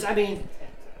 Because, I mean,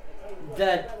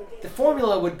 the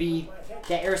formula would be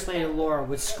that Arislane De Lara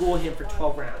would school him for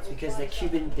 12 rounds because the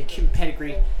Cuban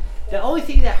pedigree... The only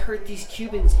thing that hurt these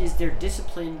Cubans is their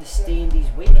discipline to stay in these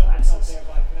weight classes.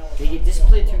 They get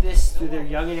disciplined through their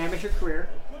young and amateur career,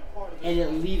 and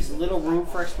it leaves little room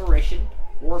for exploration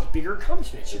or bigger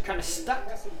accomplishments. You're kind of stuck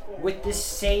with this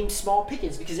same small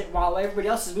pickings because while everybody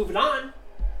else is moving on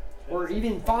or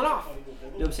even falling off, you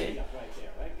know what I'm saying?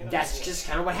 That's just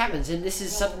kind of what happens, and this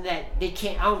is something that they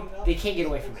can't get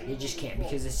away from it. They just can't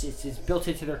because it's built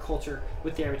into their culture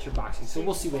with the amateur boxing. So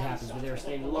we'll see what happens with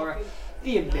Arislane De Lara.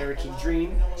 The American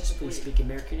Dream. Just please speak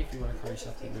American if you want to call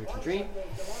yourself the American Dream.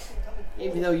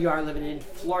 Even though you are living in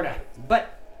Florida.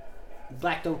 But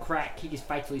black don't crack. He can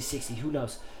fight till he's 60. Who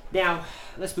knows? Now,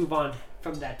 let's move on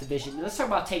from that division. Let's talk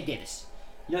about Tank Davis.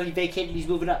 You know he vacated. He's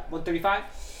moving up. 135?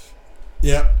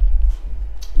 Yeah.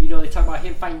 You know they talk about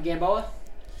him fighting Gamboa?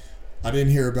 I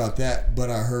didn't hear about that, but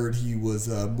I heard he was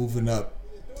moving up.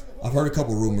 I've heard a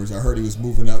couple rumors. I heard he was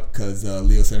moving up because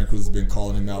Leo Santa Cruz has been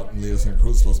calling him out, and Leo Santa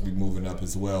Cruz is supposed to be moving up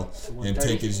as well. And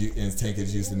Tank is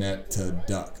using that to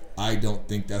duck. I don't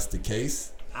think that's the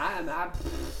case. I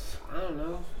don't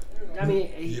know. I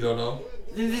mean, you don't know.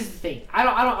 This is the thing.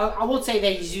 I won't say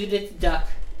that he's using it to duck,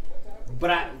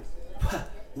 but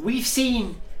we've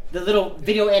seen the little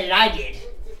video edit I did,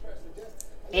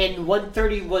 and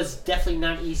 130 was definitely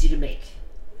not easy to make.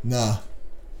 Nah.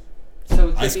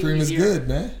 So ice cream is good,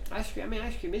 man. Ice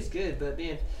cream is good, but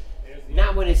man,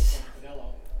 not when it's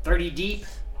 30 deep.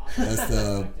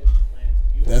 That's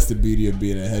That's the beauty of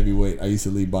being a heavyweight. I used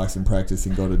to leave boxing practice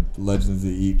and go to Legends to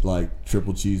eat like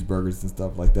triple cheeseburgers and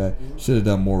stuff like that. Should have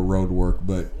done more road work,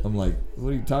 but I'm like, what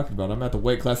are you talking about? I'm at the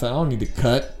weight class. I don't need to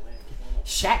cut.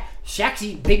 Shaq's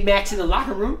eating Big Macs in the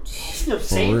locker room. You know what I'm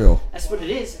saying? For real. That's what it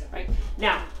is, right?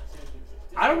 Now,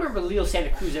 I don't remember Leo Santa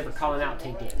Cruz ever calling out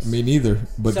Tank Davis. Me neither,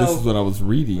 but this is what I was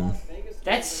reading.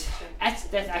 That's I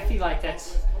feel like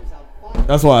that's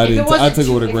why I didn't. I took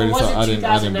it with a grain of salt. I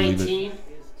didn't believe it.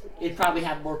 It'd probably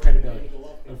have more credibility,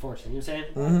 unfortunately. You know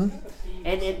what I'm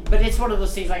saying? Mm-hmm. But it's one of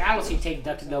those things, like, I don't see Tank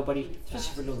ducking nobody,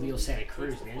 especially for no Leo Santa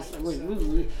Cruz, man. It's like,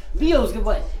 Leo's good,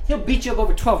 what? He'll beat you up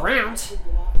over 12 rounds,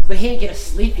 but he ain't gonna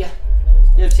sleep you. You know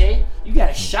what I'm saying? You got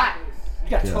a shot.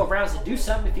 You got 12 rounds to do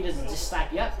something if he doesn't just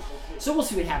slap you up. So we'll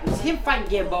see what happens. Him fighting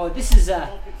Gamboa, this is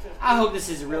I hope this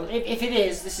is a real. If it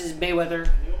is, this is Mayweather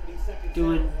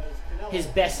doing his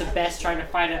best of best, trying to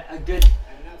find a good.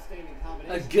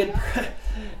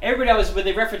 Everybody knows when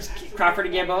they reference Crawford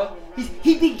and Gamboa,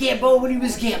 he beat Gamboa when he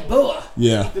was Gamboa. Yeah.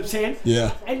 You know what I'm saying?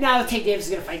 Yeah. And now Tank Davis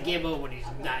is going to fight Gamboa when he's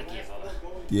not Gamboa.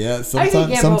 Yeah, sometimes. How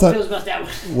do you think Gamboa feels about that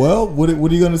one? Well, what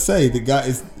are you going to say? The guy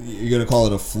is, you're going to call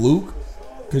it a fluke?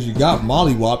 Because you got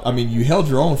mollywopped. I mean, you held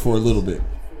your own for a little bit.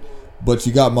 But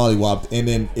you got mollywopped, and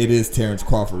then it is Terrence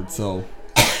Crawford, so.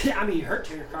 I mean, you hurt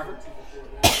Terrence Crawford.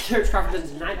 Terrence Crawford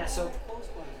doesn't deny that, so.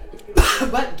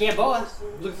 But Gamboa,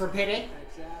 looking for a payday.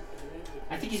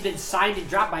 I think he's been signed and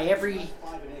dropped by every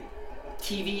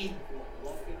TV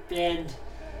and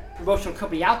promotional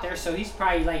company out there, so he's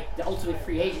probably like the ultimate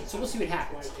free agent. So we'll see what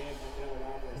happens.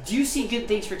 Do you see good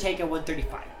things for Tank at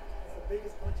 135?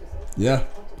 Yeah.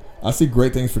 I see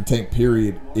great things for Tank,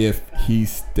 period, if he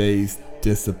stays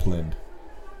disciplined.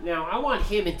 Now, I want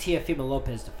him and Teofimo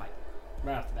Lopez to fight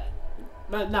right off the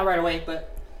bat. Not right away,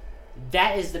 but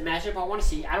that is the matchup I want to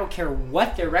see. I don't care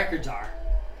what their records are.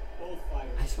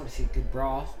 I just want to see a good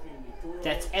brawl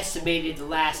that's estimated to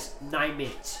last 9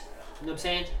 minutes. You know what I'm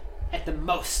saying? At the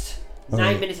most.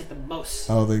 9 minutes at the most.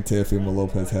 I don't think Teofimo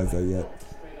Lopez has that yet.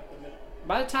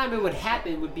 By the time it would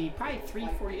happen, it would be probably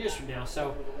 3-4 years from now.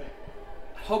 So,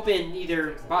 hoping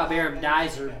either Bob Arum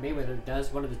dies or Mayweather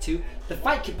does, one of the two. The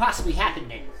fight could possibly happen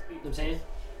then. You know what I'm saying?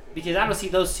 Because I don't see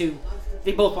those two.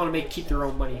 They both want to keep their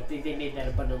own money. They made that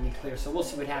abundantly clear. So we'll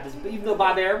see what happens. But even though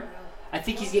Bob Arum, I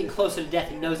think he's getting closer to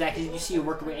death and knows that, because you see him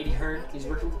working with Eddie Hearn. He's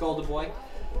working with Golden Boy.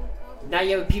 Now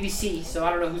you have a PBC, so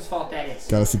I don't know whose fault that is.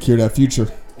 Gotta secure that future.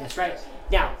 That's right.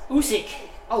 Now, Usyk.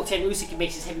 Usyk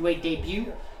makes his heavyweight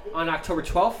debut on October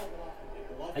 12th.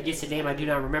 Against a name I do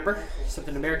not remember.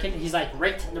 Something American. He's like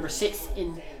ranked number 6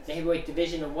 in the heavyweight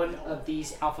division of one of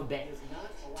these alphabet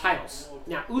titles.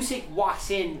 Now, Usyk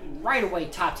walks in right away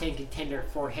top 10 contender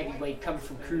for heavyweight, coming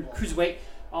from cruiserweight.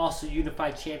 Also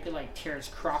unified champion like Terrence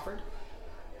Crawford.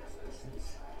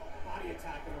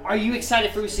 Are you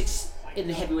excited for Usyk in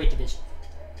the heavyweight division?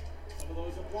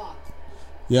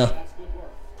 Yeah.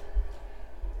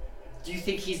 Do you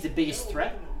think he's the biggest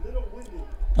threat?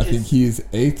 I think he's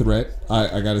a threat.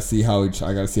 I got to see how he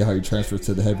transfers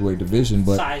to the heavyweight division,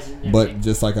 but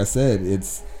just like I said,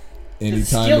 it's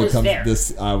anytime it comes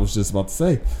this. I was just about to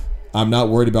say, I'm not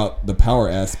worried about the power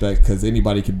aspect because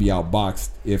anybody can be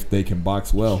outboxed if they can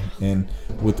box well. And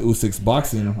with Usyk's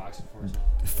boxing,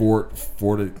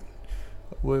 what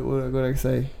did I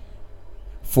say?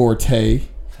 Forte.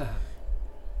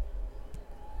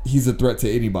 He's a threat to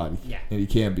anybody, and he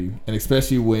can be. And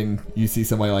especially when you see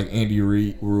somebody like Andy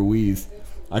Ruiz.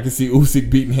 I can see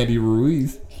Usyk beating Andy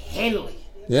Ruiz. Handily.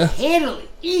 Yeah. Handily.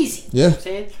 Easy. Yeah. You know what I'm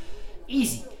saying?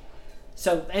 Easy.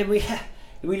 So, and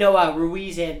we know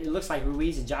Ruiz, and it looks like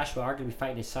Ruiz and Joshua are going to be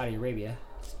fighting in Saudi Arabia.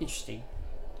 It's interesting.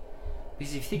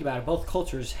 Because if you think about it, both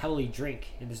cultures heavily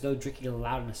drink, and there's no drinking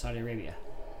allowed in Saudi Arabia.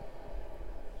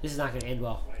 This is not going to end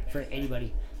well for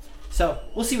anybody. So,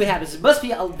 we'll see what happens. It must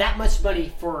be that much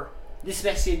money for this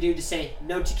Mexican dude to say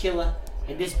no tequila,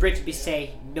 and this Brit to be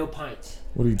say no pints.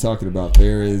 What are you talking about?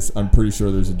 I'm pretty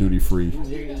sure there's a duty free.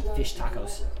 They're going to eat fish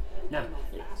tacos. Now,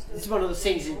 it's one of those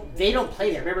things that they don't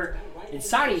play there. Remember, in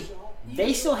Saudi,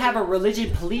 they still have a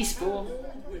religion police, fool.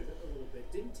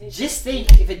 Just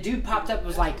think if a dude popped up and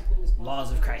was like,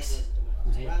 laws of Christ.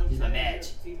 He's my badge.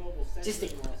 Just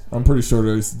think. I'm pretty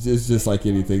sure it's just like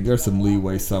anything. There's some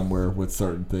leeway somewhere with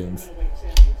certain things.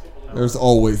 There's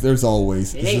always. It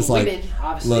it's ain't just women, like,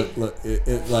 obviously. Look,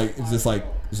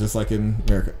 it's just like in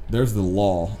America. There's the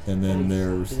law, and then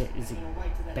there's. Is it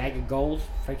a bag of gold,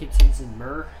 frankincense, and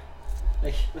myrrh?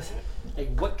 Like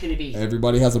what could it be?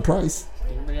 Everybody has a price.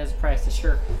 Everybody has a price, for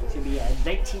sure. It's going to be a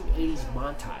 1980s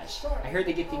montage. I heard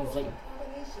they get things late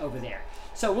over there.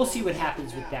 So we'll see what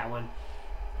happens with that one.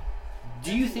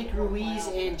 Do you think Ruiz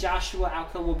and Joshua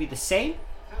outcome will be the same?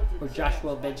 Or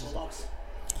Joshua avenges loss?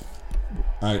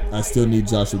 I still need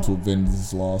Joshua to avenge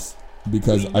this loss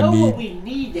because we know what we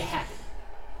need to happen.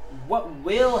 What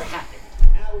will happen?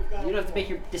 You don't have to make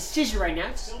your decision right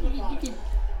now. You can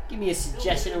give me a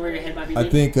suggestion of where your head might be.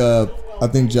 I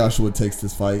think Joshua takes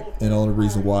this fight, and the only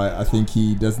reason why I think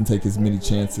he doesn't take as many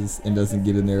chances and doesn't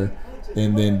get in there,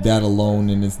 and then that alone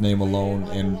and his name alone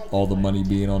and all the money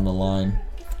being on the line,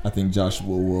 I think Joshua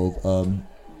will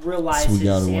realize his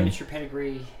amateur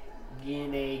pedigree,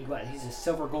 being he's a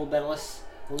silver gold medalist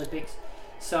Olympics,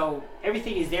 so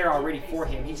everything is there already for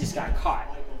him. He just got caught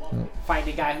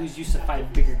fighting a guy who's used to fighting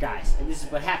bigger guys, and this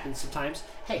is what happens sometimes.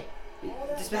 Hey.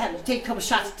 This is what happens. You take a couple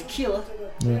shots of tequila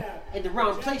in the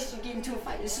wrong place, you get into a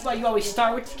fight. This is why you always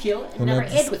start with tequila and never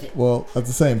end with it. Well, at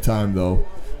the same time, though,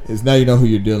 is now you know who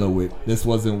you're dealing with. This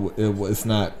wasn't. It's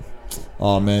not.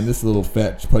 Oh man, this little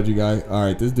fat pudgy guy. All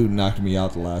right, this dude knocked me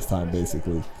out the last time,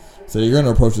 basically. So you're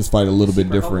gonna approach this fight a little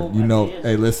bit different. You know,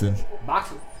 hey, listen.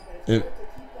 Boxing.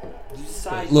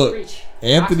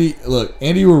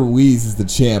 Andy Ruiz is the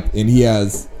champ, and he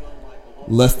has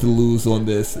less to lose on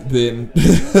this than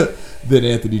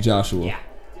Anthony Joshua.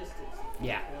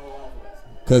 Yeah.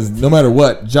 Because no matter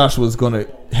what, Joshua's gonna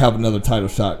have another title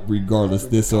shot, regardless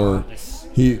of this.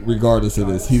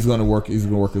 He's gonna work. He's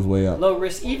gonna work his way up. Low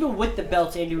risk, even with the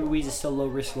belts. Andy Ruiz is still low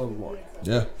risk, low reward.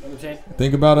 Yeah. You know what I'm saying?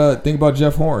 Think about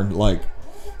Jeff Horn. Like,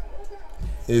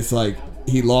 it's like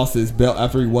he lost his belt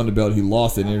after he won the belt. He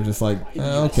lost it, and you're just like,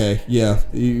 okay, yeah.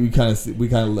 We kind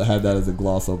of had that as a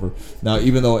gloss over. Now,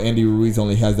 even though Andy Ruiz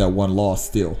only has that one loss,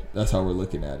 still, that's how we're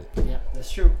looking at it. Yeah,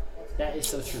 that's true. That is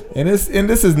so true. And this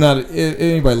is not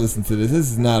anybody listen to this. This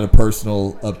is not a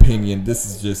personal opinion.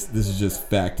 This is just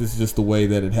fact. This is just the way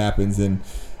that it happens, and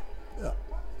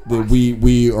that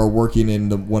we are working in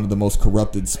one of the most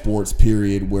corrupted sports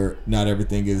period, where not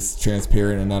everything is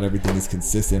transparent and not everything is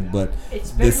consistent. But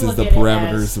this is the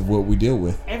parameters of what we deal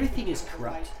with. Everything is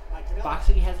corrupt.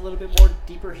 Boxing has a little bit more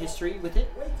deeper history with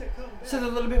it, so they're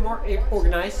a little bit more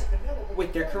organized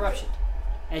with their corruption,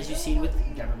 as you've seen with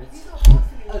governments.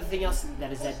 Everything else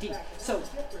that is that deep. So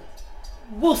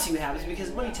we'll see what happens,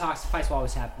 because money talks. Fights will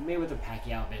always happen. Mayweather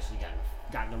Pacquiao eventually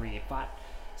got in the ring and fought.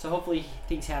 So hopefully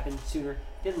things happen sooner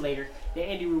than later. The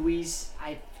Andy Ruiz,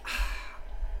 I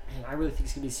really think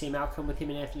it's gonna be the same outcome with him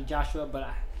and Anthony Joshua, but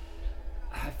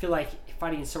I feel like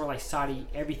fighting in somewhere like Saudi,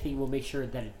 everything will make sure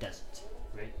that it doesn't.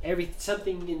 Right?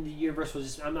 Something in the universe will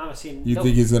just. I'm not saying. You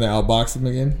think he's gonna outbox him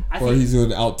again, or he's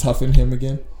gonna out toughen him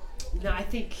again? No, I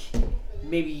think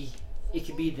maybe it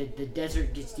could be that the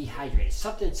desert gets dehydrated.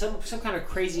 Some kind of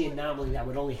crazy anomaly that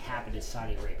would only happen in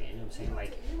Saudi Arabia. You know what I'm saying?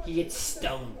 Like, he gets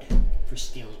stoned for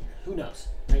stealing. Who knows?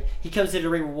 Right? He comes into the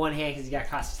ring with one hand because he got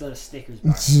caught stealing a Snickers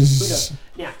bar. Who knows?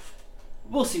 Now,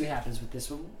 we'll see what happens with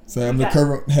this one. So I'm the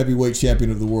current heavyweight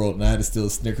champion of the world, and I had to steal a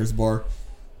Snickers bar.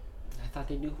 I thought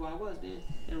they knew who I was, man.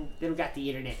 They don't got the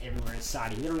internet everywhere in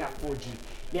Saudi. They don't got 4G.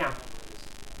 Now,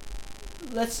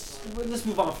 let's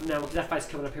move on from now, because that fight's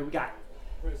coming up here.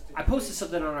 I posted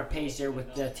something on our page there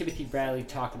with Timothy Bradley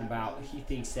talking about he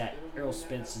thinks that Errol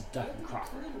Spence is ducking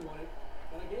Crawford.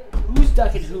 Who's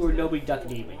ducking who, or nobody ducking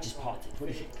anybody? Just politics.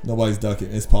 What do you think? Nobody's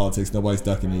ducking. It's politics. Nobody's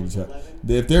ducking each other.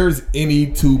 If there's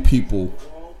any two people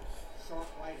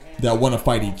that want to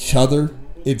fight each other,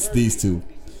 it's these two.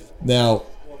 Now,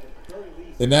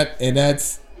 and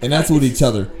that's with each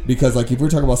other, because like if we're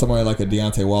talking about somebody like a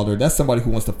Deontay Wilder, that's somebody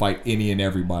who wants to fight any and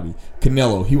everybody.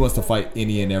 Canelo, he wants to fight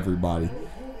any and everybody.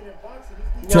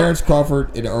 Terrence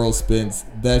Crawford and Errol Spence,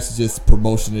 that's just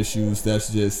promotion issues.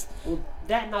 That's just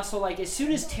that, and also like as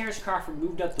soon as Terrence Crawford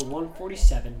moved up to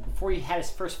 147, before he had his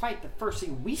first fight, the first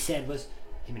thing we said was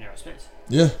him and Errol Spence.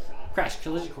 Yeah. Crash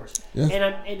collision course. Yeah.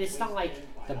 And it's not like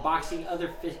the boxing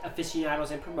other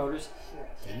aficionados and promoters,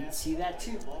 they didn't see that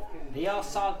too. They all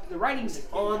saw the writings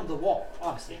on the wall,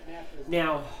 obviously.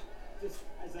 Now,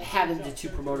 having the two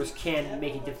promoters can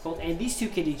make it difficult, and these two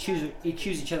can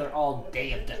accuse each other all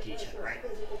day of ducking each other, right?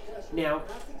 Now,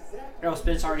 Errol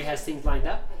Spence already has things lined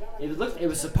up. It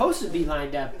was supposed to be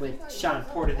lined up with Sean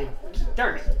Porter and Keith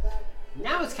Thurman.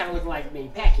 Now it's kind of looking like maybe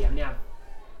Pacquiao. Now,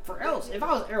 if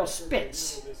I was Errol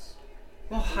Spence,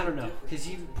 well, I don't know, because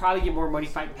you probably get more money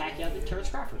fighting Pacquiao than Terrence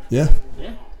Crawford. Yeah.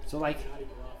 So like,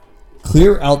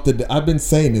 clear out I've been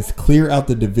saying this. Clear out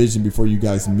the division before you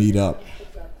guys meet up.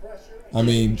 I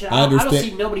mean, I understand. I don't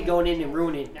see nobody going in and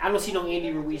ruining it. I don't see no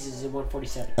Andy Ruiz's in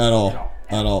 147. At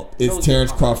all. It's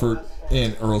Terrence Crawford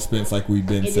and Errol Spence, like we've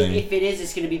been saying. If it is,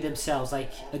 it's going to be themselves,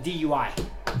 like a DUI.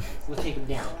 We'll take them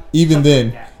down. Even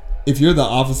Something then, if you're the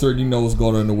officer and you know what's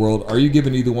going on in the world, are you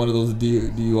giving either one of those a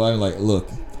DUI? Like, look,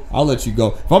 I'll let you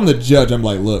go. If I'm the judge, I'm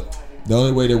like, look, the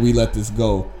only way that we let this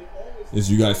go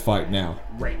is you guys fight now.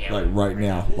 Right now. Like right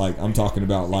now. Like I'm talking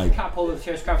about like. Cop pulled up to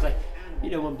Terrence Crawford's like, you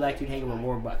know, one black dude hanging with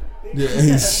Warren Buffett. Yeah.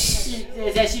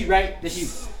 That's you, right? That's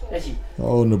you.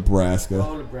 Oh, Nebraska.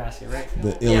 Right?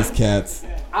 The illest cats.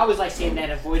 I always like saying that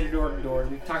avoided or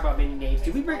ignored. We've talked about many names.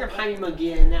 Did we bring up Jaime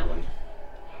Munguia in that one?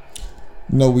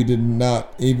 No, we did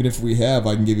not. Even if we have,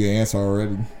 I can give you an answer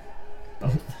already.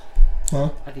 Both. Huh?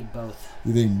 I think both.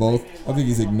 You think both? I think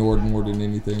he's ignored more than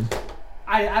anything.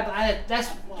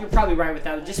 You're probably right with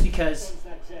that one, just because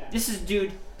this is a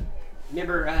dude.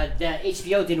 Remember, that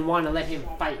HBO didn't want to let him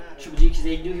fight Triple G because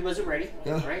they knew he wasn't ready.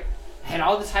 Yeah. Right? Had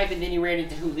all this hype, and then he ran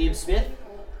into Liam Smith,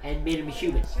 and made him a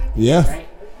human. Yeah. Right?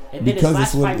 And then because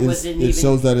his last fight wasn't it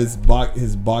shows that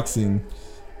his boxing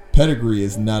pedigree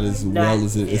is not as well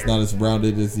as it's not as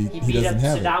rounded as he doesn't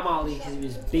have. He beat up Saddam Ali because he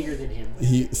was bigger than him.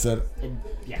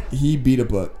 He beat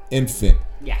up an infant.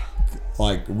 Yeah.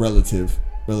 Like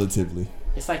relatively.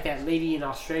 It's like that lady in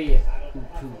Australia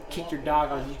who kicked her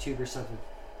dog on YouTube or something.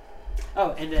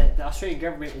 Oh, and the Australian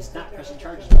government is not pressing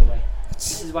charges, by the way.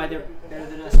 This is why they're better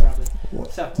than us, probably.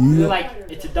 What? So they're like,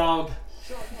 it's a dog.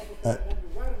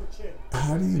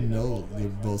 How do you know they're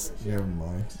both? Never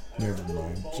mind.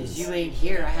 Because you ain't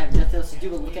here. I have nothing else to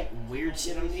do but look at weird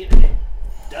shit on the internet.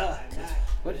 Duh.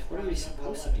 What are we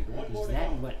supposed to do, bro? Is that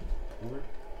and what?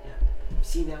 Yeah. I've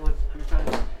seen that one 100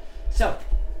 times. So,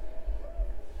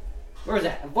 where was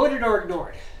that? Avoided or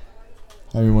ignored?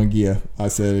 Munguia. I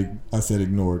said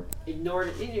ignored. Ignored.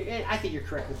 I think you're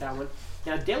correct with that one.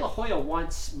 Now, De La Hoya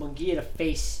wants Munguia to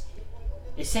face,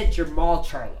 it said Jermall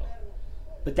Charlo.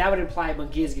 But that would imply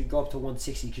Munguia's going to go up to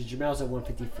 160 because Jermall's at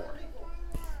 154.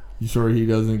 You sure he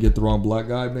doesn't get the wrong black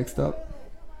guy mixed up?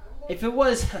 If it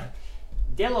was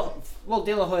De La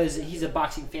Hoya, he's a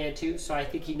boxing fan too, so I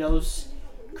think he knows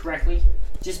correctly.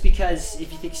 Just because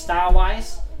if you think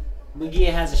style-wise,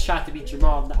 Munguia has a shot to beat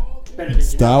Jermall better than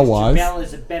style-wise. Jermall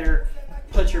is a better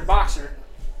puncher boxer,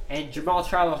 and Jermall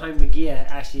Charlo Jaime Munguia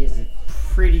actually is a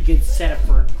pretty good setup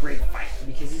for a great fight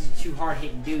because these are two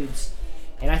hard-hitting dudes,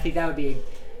 and I think that would be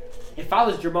if I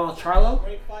was Jermall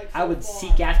Charlo, I would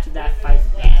seek after that fight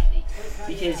badly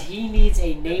because he needs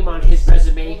a name on his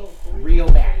resume real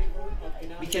bad.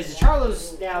 Because the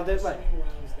Charlos now, they're what?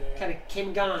 Kind of came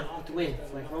and gone with the win,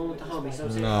 like rolling with the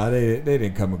homies. You know no, they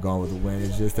didn't come and gone with the win.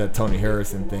 It's just that Tony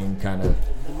Harrison thing kind of.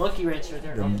 The monkey wrench right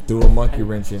there. Threw a monkey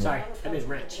wrench in it. Sorry, I meant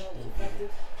wrench.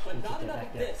 Let me get that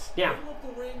back there. Now,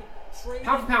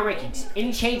 pound for pound rankings.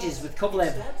 Any changes with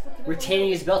Kovalev retaining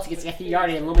his belts against Anthony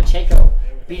Yarde and Lomachenko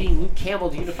beating Luke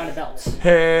Campbell to unify the belts?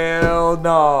 Hell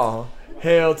no.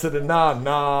 Hell to the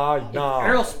nah. If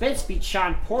Errol Spence beat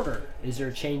Sean Porter, is there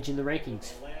a change in the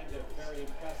rankings?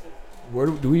 Where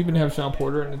do we even have Sean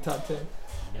Porter in the top 10?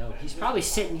 No, he's probably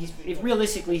sitting.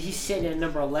 Realistically, he's sitting at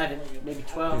number 11, maybe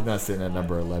 12. He's not sitting at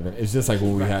number 11. It's just like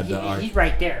when we had he's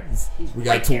right there. We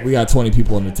got 20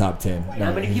 people in the top 10.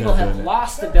 How many people have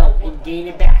lost the belt and gained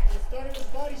it back?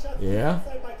 Yeah,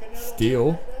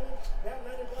 still.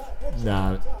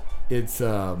 Nah, it's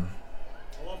Now,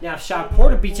 if Sean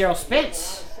Porter beats Errol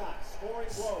Spence,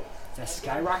 is that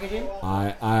skyrocketing?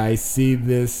 I see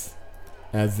this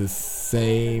as the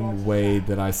same way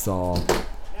that I saw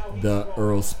the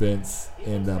Errol Spence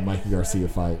and the Mikey Garcia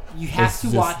fight. You have to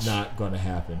watch. It's not going to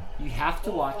happen. You have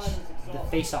to watch the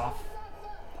face-off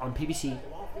on PBC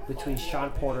between Sean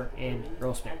Porter and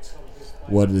Errol Spence.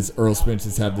 What does Errol Spence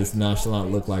just have this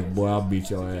nonchalant look like? Boy, I'll beat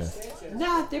your ass.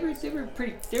 Nah, they were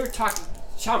pretty. They were talking.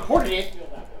 Sean Porter did,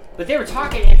 but they were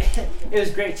talking, and it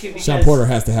was great too. Because Sean Porter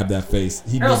has to have that face.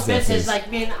 Errol Spence is like,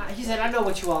 man. He said, I know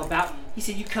what you all about. He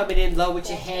said, you coming in low with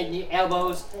your head and your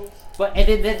elbows, and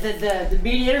then the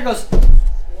mediator goes,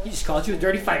 he just called you a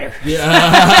dirty fighter.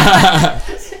 Yeah.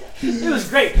 It was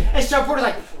great. And Sean Porter's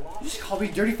like, you just called me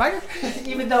a dirty fighter?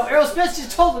 Even though Errol Spence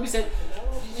just told him, he said,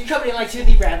 you coming in like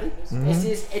Timothy Bradley.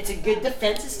 Mm-hmm. It's a good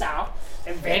defensive style.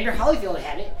 And Vander Holyfield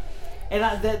had it. And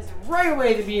right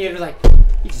away the mediator was like,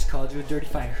 he just called you a dirty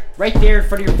fighter. Right there in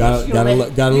front of your face. Gotta love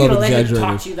exaggerating. Let him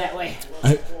talk to you that way.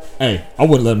 I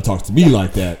wouldn't let him talk to me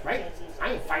like that. Right?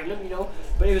 I ain't fighting him,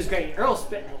 But it was great. Errol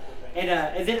Spence. And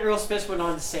then Errol Spence went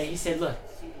on to say, he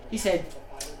said,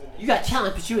 you got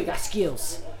talent, but you ain't got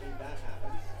skills.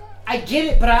 I get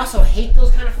it, but I also hate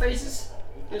those kind of phrases.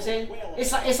 You know what I'm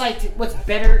saying? It's like what's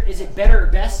better? Is it better or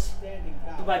best?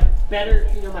 But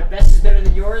my best is better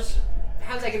than yours.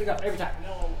 How's that gonna go every time?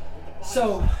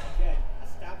 So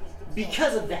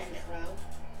because of that,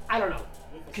 I don't know.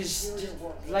 Because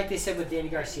like they said with Danny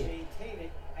Garcia,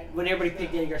 when everybody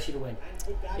picked Danny Garcia to win,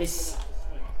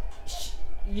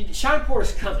 Sean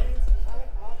Porter's coming.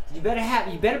 You better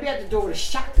be at the door with a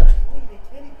shotgun.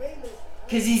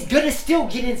 Because he's going to still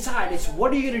get inside. It's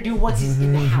what are you going to do once he's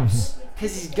in the house?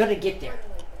 because he's gonna get there.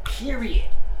 Period.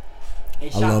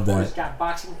 And I love Sean Porter's that. got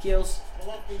boxing skills.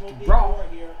 He can brawl.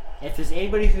 If there's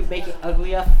anybody who can make it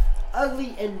ugly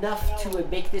enough to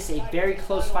make this a very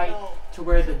close fight to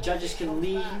where the judges can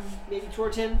lean maybe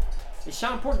towards him, and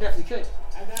Sean Porter definitely could.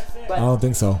 But I don't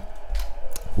think so.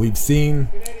 We've seen,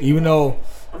 even though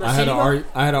I had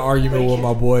an argument with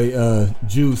my boy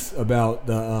Juice about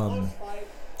the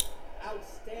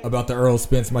Errol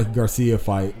Spence Mikey Garcia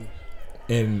fight,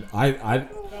 and I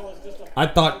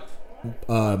thought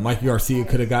Mikey Garcia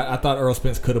could have got. I thought Errol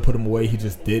Spence could have put him away. He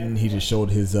just didn't. He just showed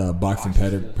his boxing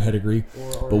pedigree.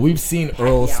 But we've seen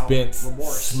Errol Spence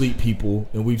sleep people,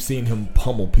 and we've seen him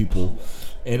pummel people,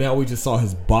 and now we just saw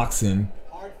his boxing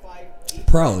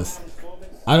prowess.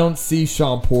 I don't see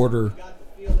Sean Porter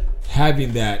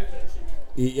having that.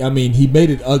 I mean, he made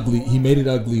it ugly. He made it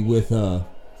ugly with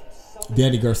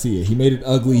Danny Garcia. He made it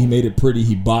ugly. He made it pretty.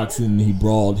 He boxed and he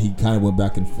brawled. He kind of went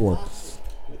back and forth.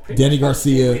 Danny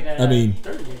Garcia. I mean,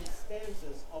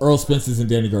 Earl Spence isn't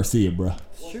Danny Garcia, bro.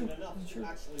 It's true.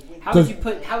 How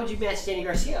would you match Danny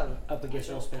Garcia up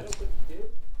against Earl Spence?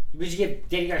 Would you give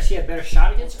Danny Garcia a better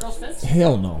shot against Earl Spence?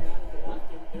 Hell no.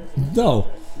 No.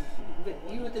 But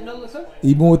even with the no look hook?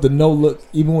 Even with the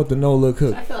no look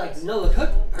hook. I feel like the no look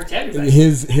hook hurts everybody.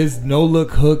 His no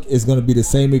look hook is going to be the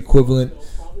same equivalent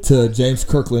to James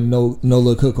Kirkland no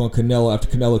look hook on Canelo after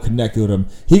Canelo connected with him.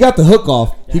 He got the hook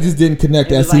off. He just didn't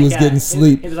connect as he was getting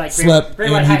slept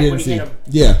and he didn't see.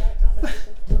 Yeah.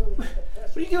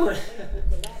 What are you doing?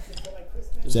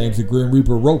 James the Grim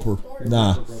Reaper Roper.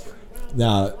 Nah.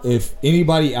 If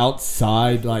anybody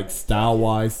outside, like style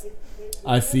wise,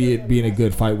 I see it being a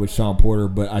good fight with Sean Porter,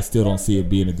 but I still don't see it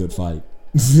being a good fight.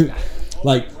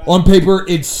 Like, on paper,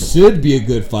 it should be a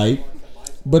good fight,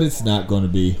 but it's not going to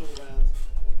be.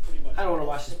 I don't want to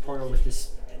watch this porno with this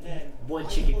one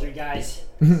chicken, three guys.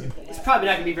 It's probably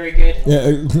not going to be very good. Yeah.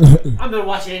 I'm going to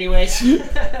watch it anyways.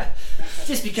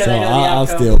 Just because So I know the I'll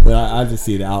outcome. still, but I just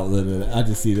see the outlet of it. I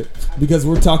just see it. Because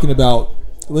we're talking about,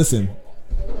 listen,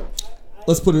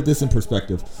 let's put this in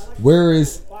perspective.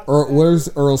 Where's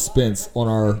Earl Spence on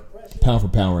our pound for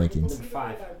pound rankings? Number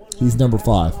 5. He's number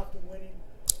 5.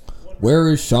 Where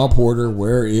is Sean Porter?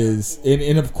 Where is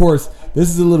and of course this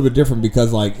is a little bit different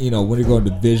because, like, you know, when you're going to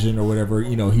division or whatever,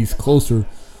 you know, he's closer.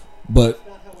 But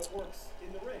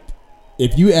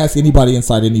if you ask anybody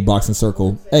inside any boxing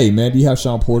circle, hey man, do you have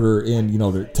Sean Porter in, you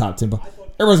know, the top 10?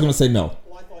 Everyone's going to say no.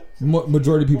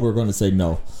 Majority of people are going to say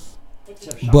no.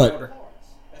 But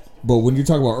when you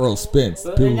talk about Earl Spence,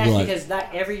 But people that's are like, because not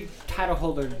every title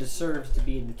holder deserves to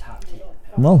be in the top 10.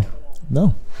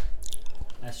 no.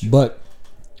 That's true. But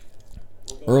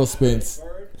Earl Spence,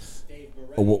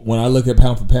 when I look at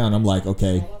pound for pound, I'm like,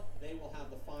 okay,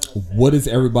 what is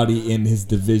everybody in his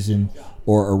division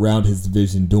or around his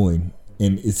division doing?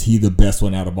 And is he the best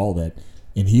one out of all that?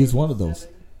 And he is one of those.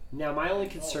 Now, my only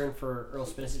concern for Earl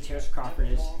Spence and Terrence Crawford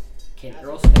is, can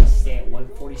Earl Spence stay at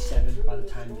 147 by the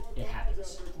time it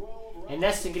happens? And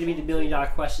that's going to be the $1 million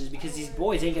question, because these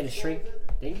boys ain't going to shrink.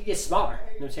 They can get smaller.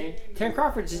 You know what I'm saying? Terrence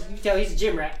Crawford, you can tell he's a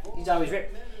gym rat. He's always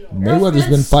ripped. Mayweather's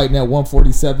been fighting at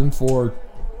 147 for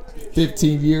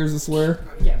 15 years, I swear.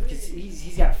 Yeah, because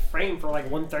he's got a frame for like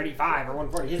 135 or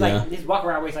 140. His walk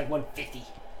around weight's like 150.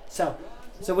 So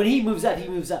when he moves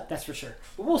up, that's for sure.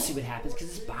 But we'll see what happens,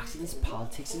 because it's boxing, it's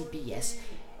politics, and BS.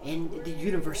 And the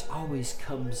universe always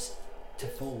comes to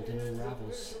fold and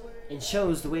unravels and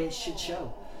shows the way it should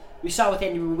show. We saw with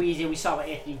Andy Ruiz and we saw with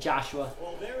Anthony Joshua.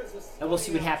 And we'll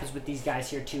see what happens with these guys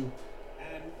here too.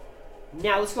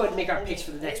 Now let's go ahead and make our picks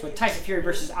for the next one. Tyson Fury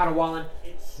versus Otto Wallin.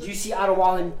 Do you see Otto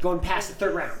Wallin going past the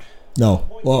 3rd round? No.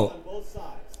 Well,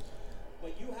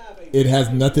 it has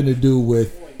nothing to do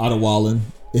with Otto Wallin.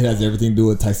 It has everything to do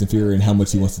with Tyson Fury and how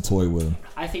much he wants to toy with him.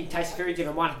 I think Tyson Fury's going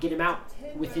to want to get him out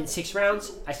within 6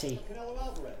 rounds. I say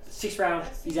 6th round,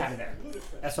 he's out of there.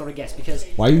 That's what I guess, because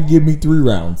Why you give me 3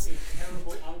 rounds?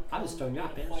 I was throwing you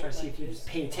off, man. I was trying to see if you was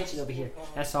paying attention over here.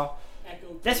 That's all.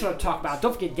 That's what I'm talking about.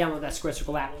 Don't forget to download that Square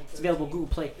Circle app. It's available Google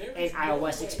Play and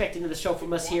iOS. Expect another show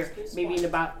from us here, maybe in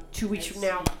about 2 weeks from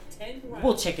now.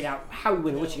 We'll check it out. How we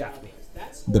win? What you got for me?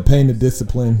 The pain of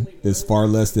discipline is far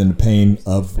less than the pain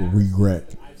of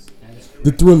regret.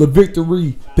 The thrill of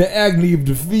victory, the agony of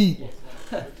defeat.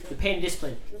 The pain of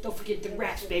discipline. Don't forget the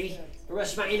raps, baby. The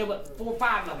rest might end up with 4 or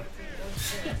 5 of them.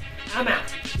 I'm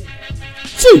out.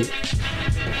 Cheat.